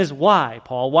the question is, why,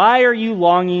 Paul? Why are you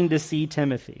longing to see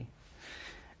Timothy?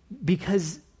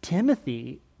 Because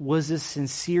Timothy was a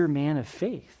sincere man of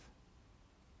faith.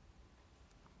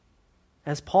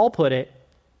 As Paul put it,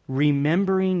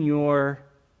 remembering your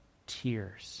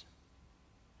tears.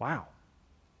 Wow.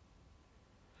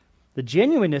 The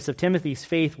genuineness of Timothy's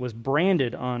faith was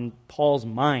branded on Paul's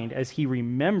mind as he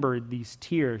remembered these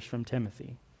tears from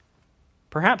Timothy.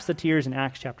 Perhaps the tears in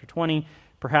Acts chapter 20,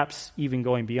 perhaps even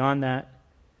going beyond that.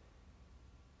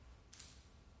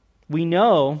 We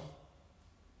know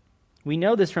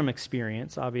this from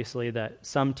experience, obviously, that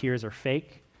some tears are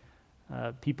fake.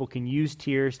 People can use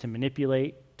tears to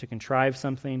manipulate, to contrive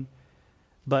something.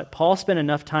 But Paul spent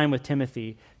enough time with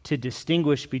Timothy to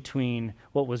distinguish between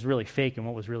what was really fake and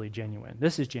what was really genuine.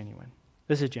 This is genuine.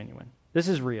 This is genuine. This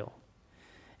is real.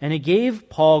 And it gave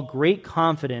Paul great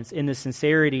confidence in the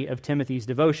sincerity of Timothy's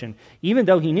devotion, even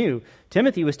though he knew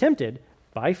Timothy was tempted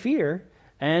by fear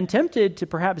and tempted to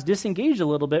perhaps disengage a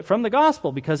little bit from the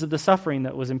gospel because of the suffering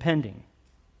that was impending.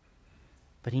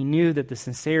 But he knew that the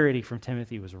sincerity from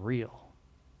Timothy was real.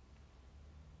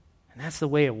 And that's the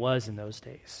way it was in those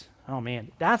days. Oh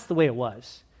man, that's the way it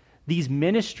was. These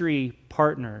ministry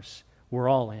partners were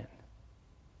all in.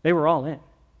 They were all in.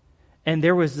 And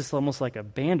there was this almost like a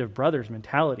band of brothers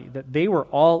mentality that they were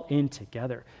all in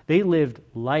together. They lived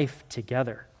life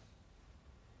together.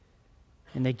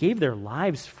 And they gave their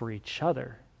lives for each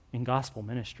other in gospel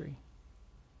ministry.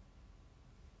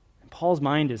 And Paul's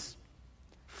mind is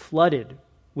flooded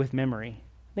with memory.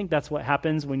 I think that's what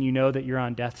happens when you know that you're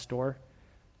on death's door.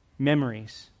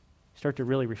 Memories. Start to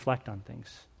really reflect on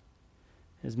things.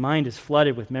 His mind is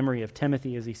flooded with memory of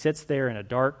Timothy as he sits there in a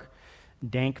dark,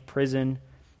 dank prison,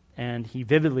 and he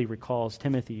vividly recalls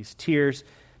Timothy's tears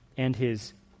and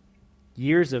his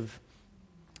years of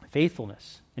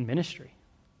faithfulness in ministry.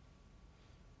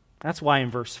 That's why in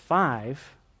verse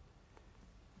 5,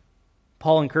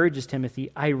 Paul encourages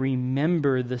Timothy, I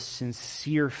remember the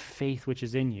sincere faith which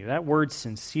is in you. That word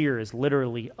sincere is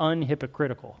literally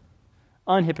unhypocritical.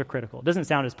 Unhypocritical. It doesn't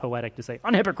sound as poetic to say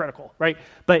unhypocritical, right?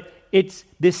 But it's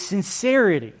this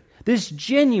sincerity, this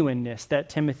genuineness that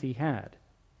Timothy had.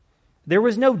 There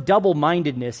was no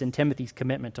double-mindedness in Timothy's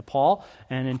commitment to Paul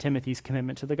and in Timothy's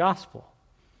commitment to the gospel.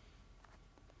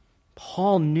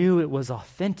 Paul knew it was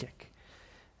authentic.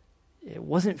 It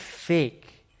wasn't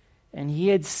fake. And he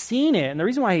had seen it. And the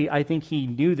reason why I think he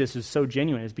knew this was so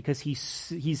genuine is because he's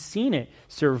seen it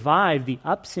survive the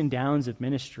ups and downs of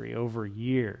ministry over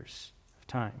years of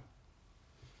time.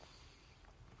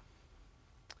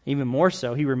 Even more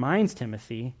so, he reminds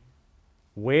Timothy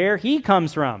where he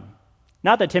comes from.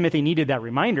 Not that Timothy needed that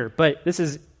reminder, but this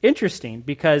is interesting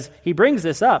because he brings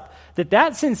this up,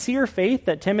 that sincere faith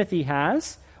that Timothy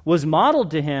has was modeled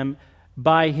to him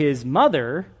by his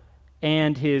mother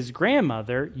and his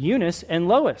grandmother, Eunice and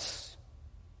Lois.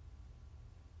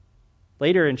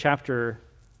 Later in chapter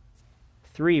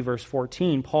 3, verse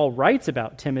 14, Paul writes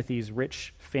about Timothy's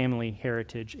rich family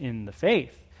heritage in the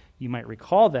faith. You might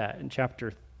recall that in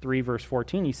chapter 3, verse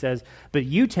 14, he says, "But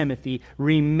you, Timothy,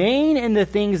 remain in the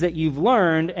things that you've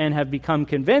learned and have become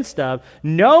convinced of,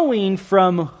 knowing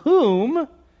from whom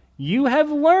you have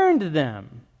learned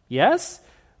them." Yes?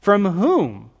 From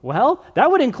whom? Well, that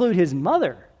would include his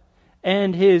mother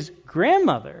and his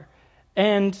grandmother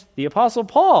and the Apostle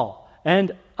Paul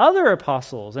and other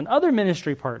apostles and other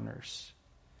ministry partners.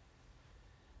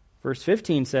 Verse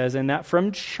 15 says, "And that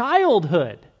from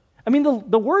childhood." I mean,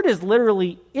 the word is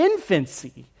literally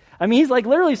infancy. I mean, he's like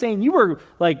literally saying you were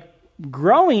like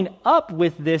growing up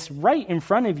with this right in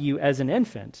front of you as an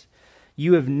infant.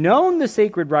 "You have known the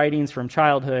sacred writings from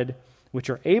childhood, which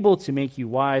are able to make you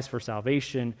wise for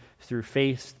salvation through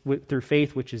faith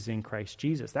which is in Christ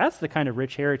Jesus." That's the kind of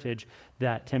rich heritage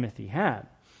that Timothy had.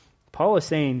 Paul is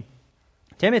saying,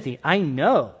 Timothy, I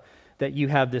know that you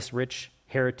have this rich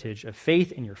heritage of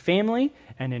faith in your family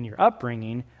and in your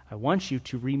upbringing. I want you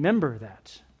to remember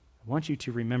that. I want you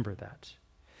to remember that.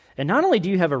 And not only do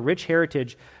you have a rich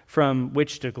heritage from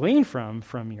which to glean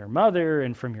from your mother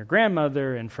and from your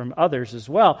grandmother and from others as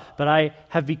well, but I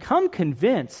have become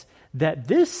convinced that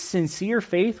this sincere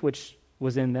faith which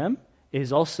was in them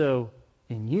is also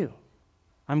in you.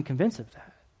 I'm convinced of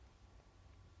that.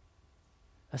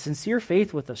 A sincere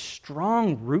faith with a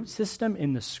strong root system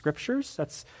in the Scriptures.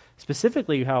 That's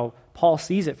specifically how Paul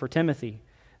sees it for Timothy.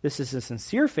 This is a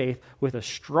sincere faith with a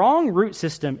strong root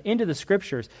system into the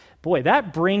Scriptures. Boy,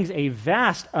 that brings a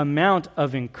vast amount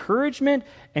of encouragement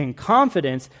and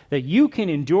confidence that you can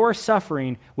endure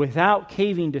suffering without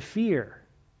caving to fear.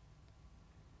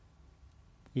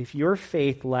 If your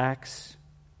faith lacks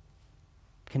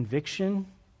conviction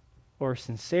or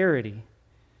sincerity,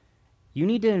 you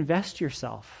need to invest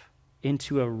yourself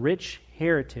into a rich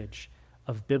heritage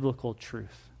of biblical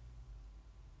truth.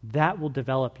 That will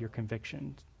develop your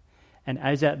convictions. And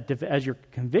as your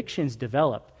convictions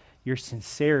develop, your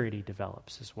sincerity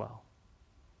develops as well.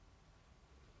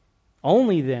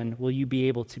 Only then will you be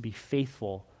able to be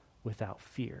faithful without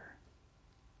fear.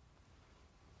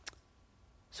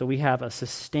 So we have a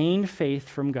sustained faith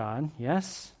from God,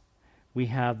 yes. We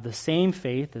have the same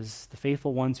faith as the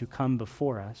faithful ones who come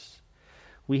before us.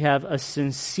 We have a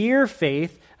sincere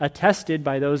faith attested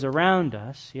by those around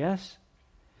us, yes.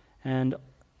 And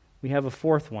we have a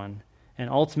fourth one. And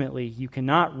ultimately, you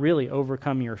cannot really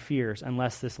overcome your fears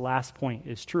unless this last point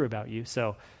is true about you.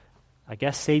 So I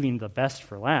guess saving the best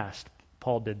for last.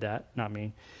 Paul did that, not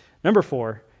me. Number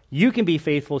 4, you can be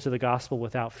faithful to the gospel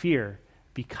without fear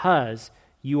because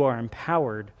you are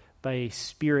empowered by a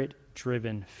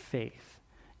Spirit-driven faith.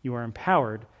 You are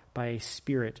empowered by a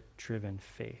Spirit-driven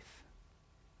faith.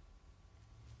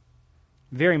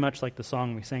 Very much like the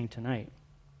song we sang tonight.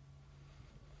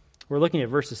 We're looking at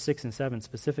verses 6 and 7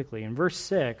 specifically. In verse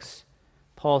 6,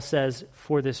 Paul says,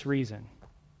 "For this reason."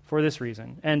 For this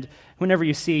reason. And whenever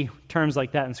you see terms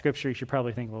like that in Scripture, you should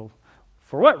probably think, well,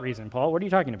 for what reason, Paul? What are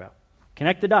you talking about?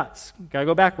 Connect the dots. Got to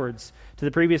go backwards to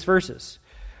the previous verses.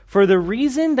 For the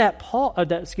reason that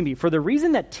for the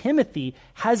reason that Timothy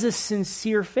has a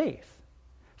sincere faith.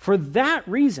 For that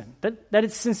reason, that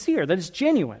it's sincere, that it's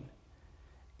genuine.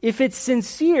 If it's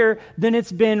sincere, then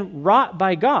it's been wrought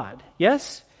by God,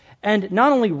 yes? And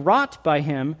not only wrought by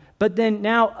him, but then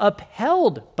now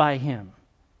upheld by him.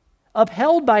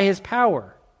 Upheld by his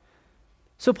power.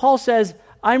 So Paul says,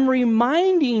 I'm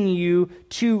reminding you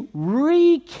to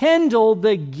rekindle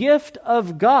the gift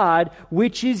of God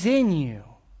which is in you.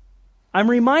 I'm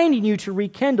reminding you to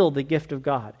rekindle the gift of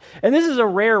God. And this is a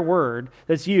rare word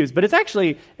that's used, but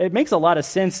it makes a lot of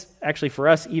sense actually for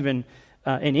us even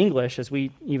in English as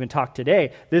we even talk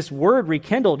today. This word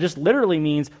rekindle just literally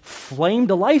means flame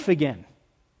to life again.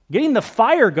 Getting the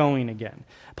fire going again.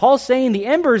 Paul's saying the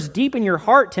embers deep in your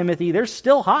heart, Timothy, they're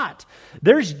still hot.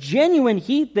 There's genuine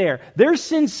heat there. There's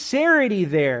sincerity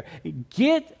there.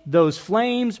 Get those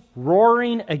flames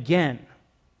roaring again.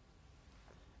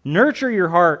 Nurture your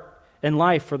heart and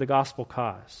life for the gospel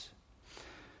cause.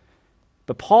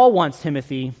 But Paul wants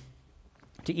Timothy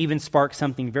to even spark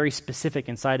something very specific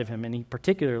inside of him, and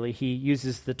he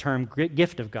uses the term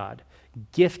gift of God.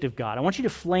 Gift of God. I want you to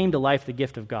flame to life the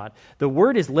gift of God. The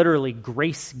word is literally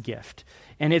grace gift,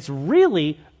 and it's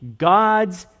really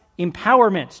God's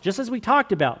empowerment, just as we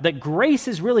talked about, that grace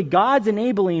is really God's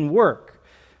enabling work.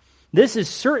 This is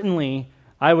certainly,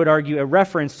 I would argue, a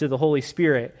reference to the Holy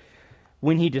Spirit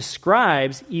when he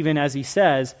describes, even as he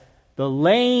says, the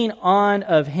laying on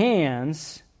of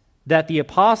hands that the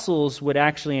apostles would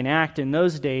actually enact in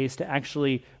those days to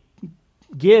actually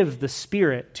give the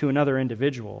Spirit to another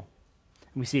individual.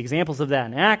 And we see examples of that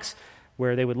in Acts,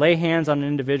 where they would lay hands on an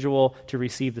individual to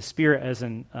receive the Spirit as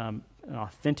an an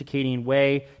authenticating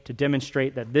way to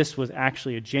demonstrate that this was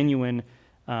actually a genuine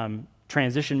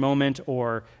transition moment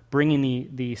or bringing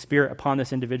the Spirit upon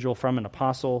this individual from an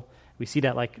apostle. We see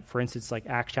that, like, for instance, like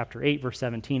Acts chapter 8, verse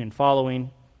 17 and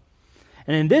following.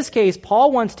 And in this case,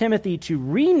 Paul wants Timothy to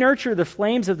re-nurture the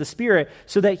flames of the Spirit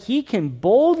so that he can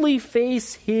boldly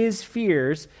face his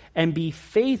fears and be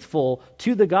faithful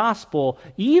to the gospel,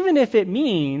 even if it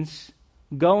means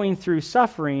going through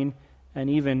suffering and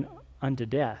even unto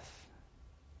death.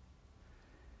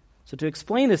 So to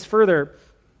explain this further,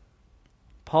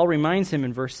 Paul reminds him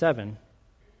in verse 7,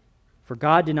 "For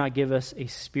God did not give us a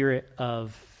spirit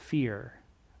of fear."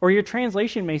 Or your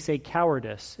translation may say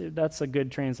cowardice. That's a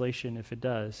good translation if it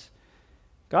does.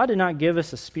 God did not give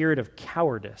us a spirit of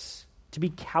cowardice, to be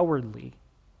cowardly.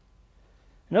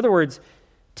 In other words,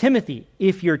 Timothy,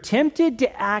 if you're tempted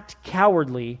to act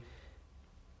cowardly,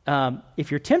 then if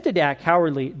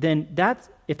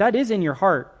that is in your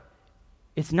heart,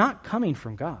 it's not coming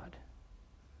from God.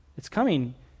 It's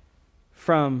coming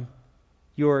from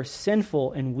your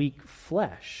sinful and weak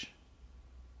flesh.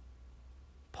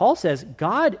 Paul says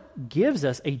God gives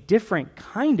us a different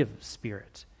kind of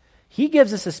spirit. He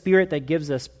gives us a spirit that gives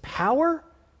us power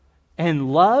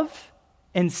and love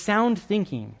and sound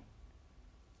thinking.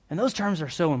 And those terms are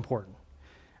so important.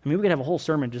 I mean, we could have a whole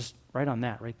sermon just right on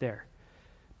that, right there.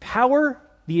 Power,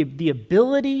 the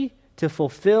ability to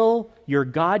fulfill your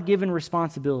God-given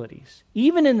responsibilities,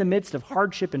 even in the midst of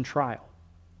hardship and trial.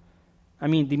 I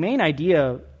mean, the main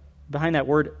idea behind that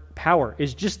word power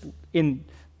is just in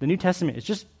the New Testament, it's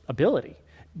just ability.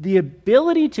 The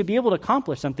ability to be able to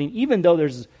accomplish something, even though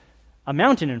there's a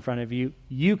mountain in front of you,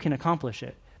 you can accomplish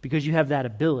it because you have that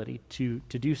ability to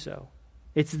do so.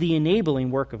 It's the enabling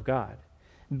work of God.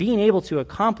 Being able to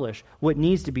accomplish what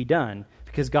needs to be done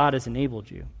because God has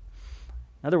enabled you.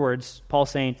 In other words,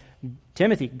 Paul's saying,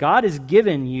 Timothy, God has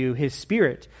given you his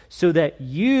Spirit so that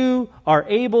you are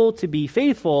able to be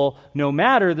faithful no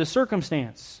matter the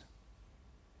circumstance.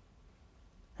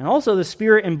 And also the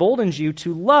Spirit emboldens you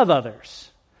to love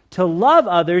others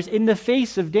in the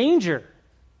face of danger.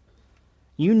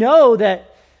 You know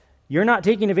that you're not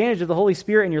taking advantage of the Holy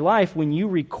Spirit in your life when you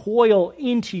recoil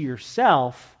into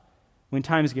yourself when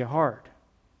times get hard.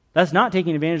 That's not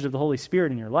taking advantage of the Holy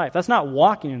Spirit in your life. That's not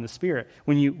walking in the Spirit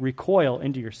when you recoil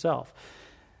into yourself.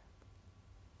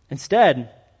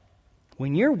 Instead,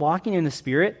 when you're walking in the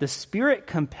Spirit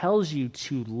compels you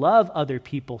to love other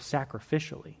people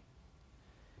sacrificially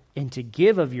and to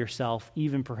give of yourself,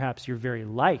 even perhaps your very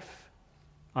life,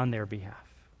 on their behalf.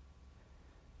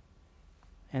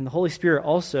 And the Holy Spirit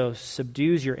also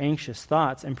subdues your anxious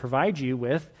thoughts and provides you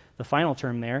with, the final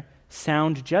term there,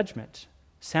 sound judgment.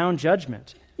 Sound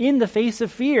judgment in the face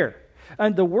of fear.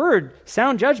 And the word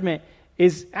sound judgment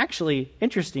is actually,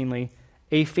 interestingly,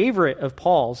 a favorite of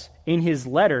Paul's in his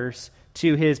letters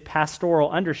to his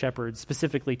pastoral under-shepherds,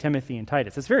 specifically Timothy and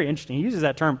Titus. It's very interesting. He uses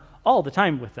that term all the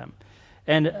time with them.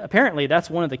 And apparently that's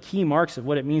one of the key marks of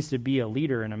what it means to be a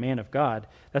leader and a man of God.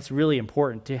 That's really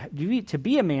important, to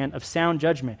be a man of sound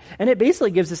judgment. And it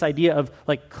basically gives this idea of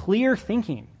like clear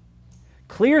thinking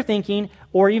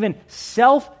or even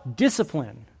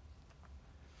self-discipline.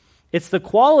 It's the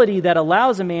quality that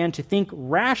allows a man to think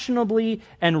rationally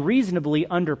and reasonably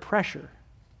under pressure.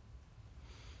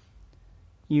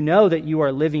 You know that you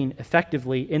are living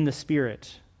effectively in the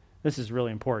Spirit. This is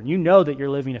really important. You know that you're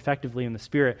living effectively in the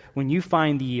Spirit when you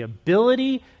find the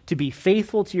ability to be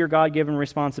faithful to your God-given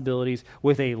responsibilities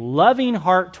with a loving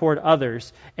heart toward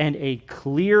others and a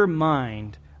clear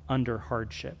mind under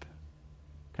hardship.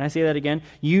 Can I say that again?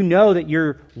 You know that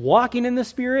you're walking in the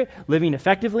Spirit, living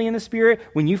effectively in the Spirit,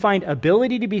 when you find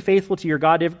ability to be faithful to your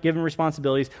God-given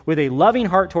responsibilities with a loving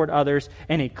heart toward others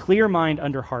and a clear mind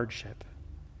under hardship.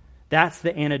 That's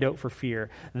the antidote for fear.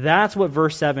 That's what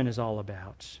verse 7 is all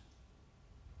about.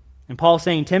 And Paul's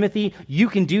saying, Timothy, you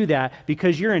can do that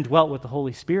because you're indwelt with the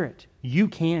Holy Spirit. You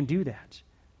can do that.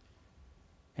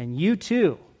 And you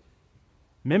too,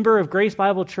 member of Grace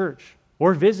Bible Church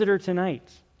or visitor tonight,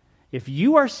 if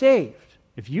you are saved,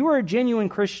 if you are a genuine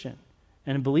Christian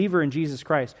and a believer in Jesus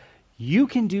Christ, you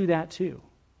can do that too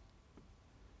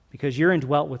because you're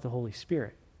indwelt with the Holy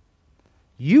Spirit.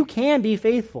 You can be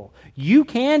faithful. You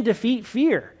can defeat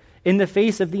fear in the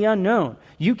face of the unknown.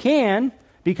 You can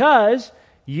because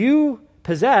you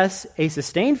possess a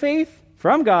sustained faith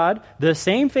from God, the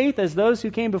same faith as those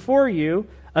who came before you,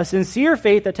 a sincere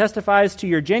faith that testifies to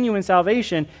your genuine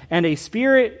salvation, and a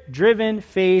Spirit-driven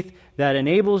faith that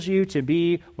enables you to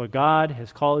be what God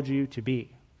has called you to be.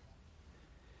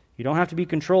 You don't have to be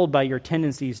controlled by your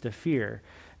tendencies to fear.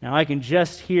 Now, I can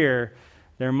just hear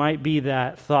there might be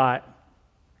that thought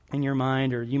in your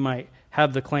mind, or you might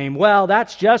have the claim, well,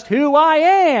 that's just who I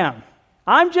am.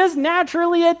 I'm just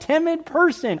naturally a timid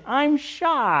person. I'm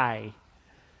shy.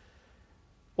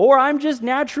 Or I'm just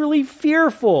naturally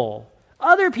fearful.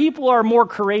 Other people are more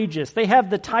courageous. They have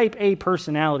the type A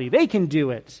personality. They can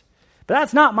do it. But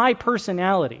that's not my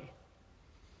personality.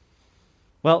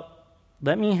 Well,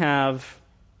 let me have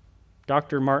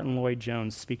Dr. Martin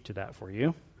Lloyd-Jones speak to that for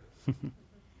you.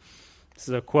 This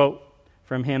is a quote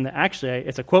from him that actually,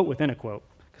 it's a quote within a quote,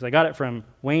 because I got it from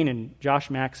Wayne and Josh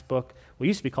Mack's book. Well, it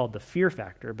used to be called The Fear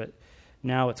Factor, but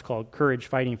now it's called Courage,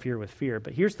 Fighting Fear with Fear.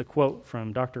 But here's the quote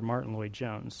from Dr. Martin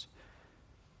Lloyd-Jones.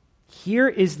 Here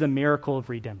is the miracle of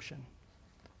redemption.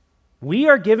 We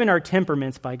are given our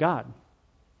temperaments by God.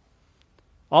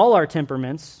 All our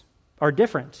temperaments are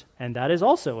different, and that is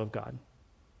also of God.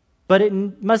 But it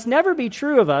must never be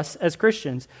true of us as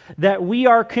Christians that we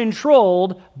are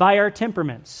controlled by our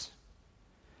temperaments.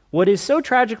 What is so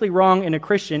tragically wrong in a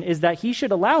Christian is that he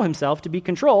should allow himself to be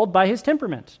controlled by his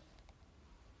temperament.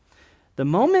 The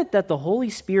moment that the Holy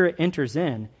Spirit enters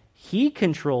in, he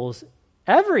controls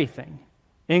everything,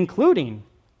 including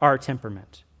our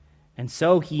temperament. And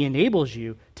so he enables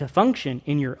you to function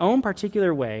in your own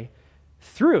particular way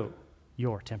through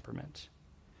your temperament.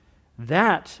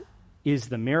 That is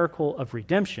the miracle of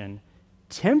redemption.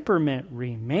 Temperament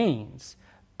remains,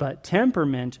 but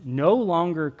temperament no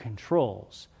longer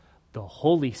controls. The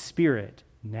Holy Spirit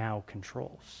now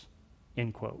controls.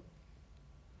 End quote.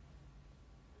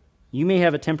 You may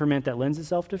have a temperament that lends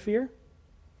itself to fear,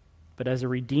 but as a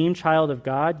redeemed child of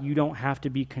God, you don't have to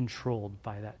be controlled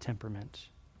by that temperament.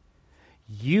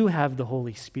 You have the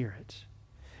Holy Spirit.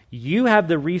 You have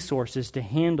the resources to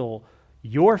handle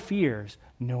your fears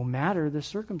no matter the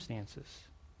circumstances.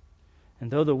 And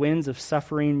though the winds of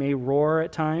suffering may roar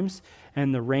at times,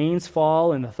 and the rains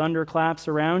fall and the thunder claps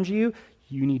around you,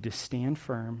 you need to stand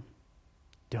firm.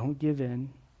 Don't give in.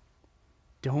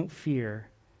 Don't fear.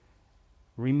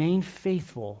 Remain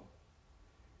faithful.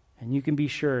 And you can be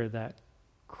sure that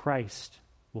Christ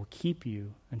will keep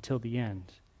you until the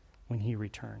end when he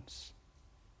returns.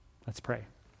 Let's pray.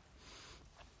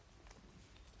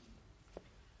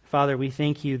 Father, we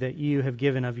thank you that you have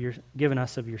given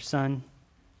us of your Son,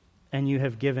 and you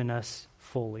have given us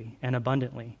fully and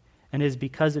abundantly. And it is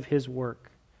because of his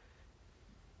work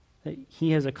that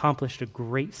he has accomplished a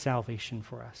great salvation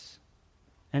for us.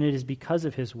 And it is because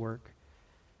of his work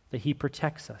that he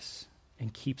protects us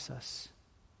and keeps us,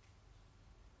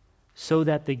 so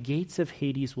that the gates of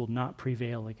Hades will not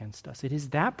prevail against us. It is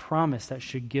that promise that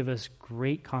should give us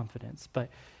great confidence. But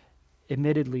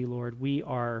admittedly, Lord, we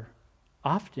are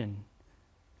often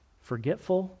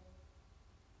forgetful.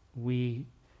 We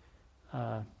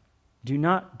do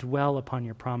not dwell upon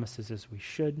your promises as we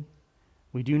should.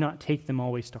 We do not take them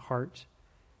always to heart.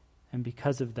 And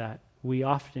because of that, we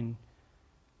often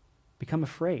become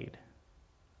afraid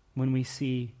when we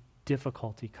see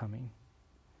difficulty coming.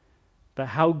 But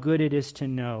how good it is to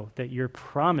know that your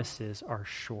promises are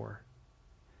sure,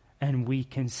 and we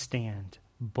can stand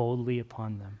boldly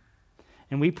upon them.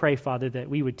 And we pray, Father, that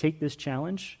we would take this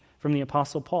challenge from the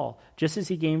Apostle Paul, just as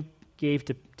he gave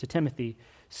to Timothy,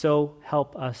 so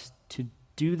help us to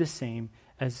do the same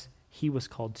as he was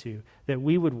called to, that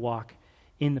we would walk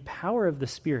in the power of the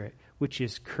Spirit, which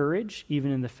is courage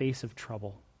even in the face of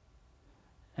trouble,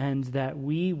 and that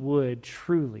we would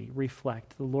truly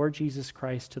reflect the Lord Jesus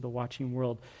Christ to the watching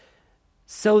world,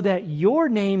 so that your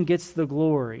name gets the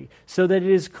glory, so that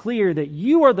it is clear that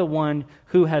you are the one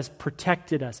who has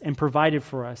protected us and provided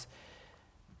for us.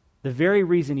 The very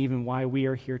reason even why we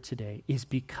are here today is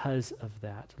because of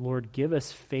that. Lord, give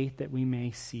us faith that we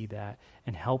may see that,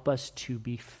 and help us to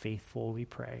be faithful, we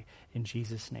pray. In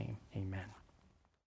Jesus' name, amen.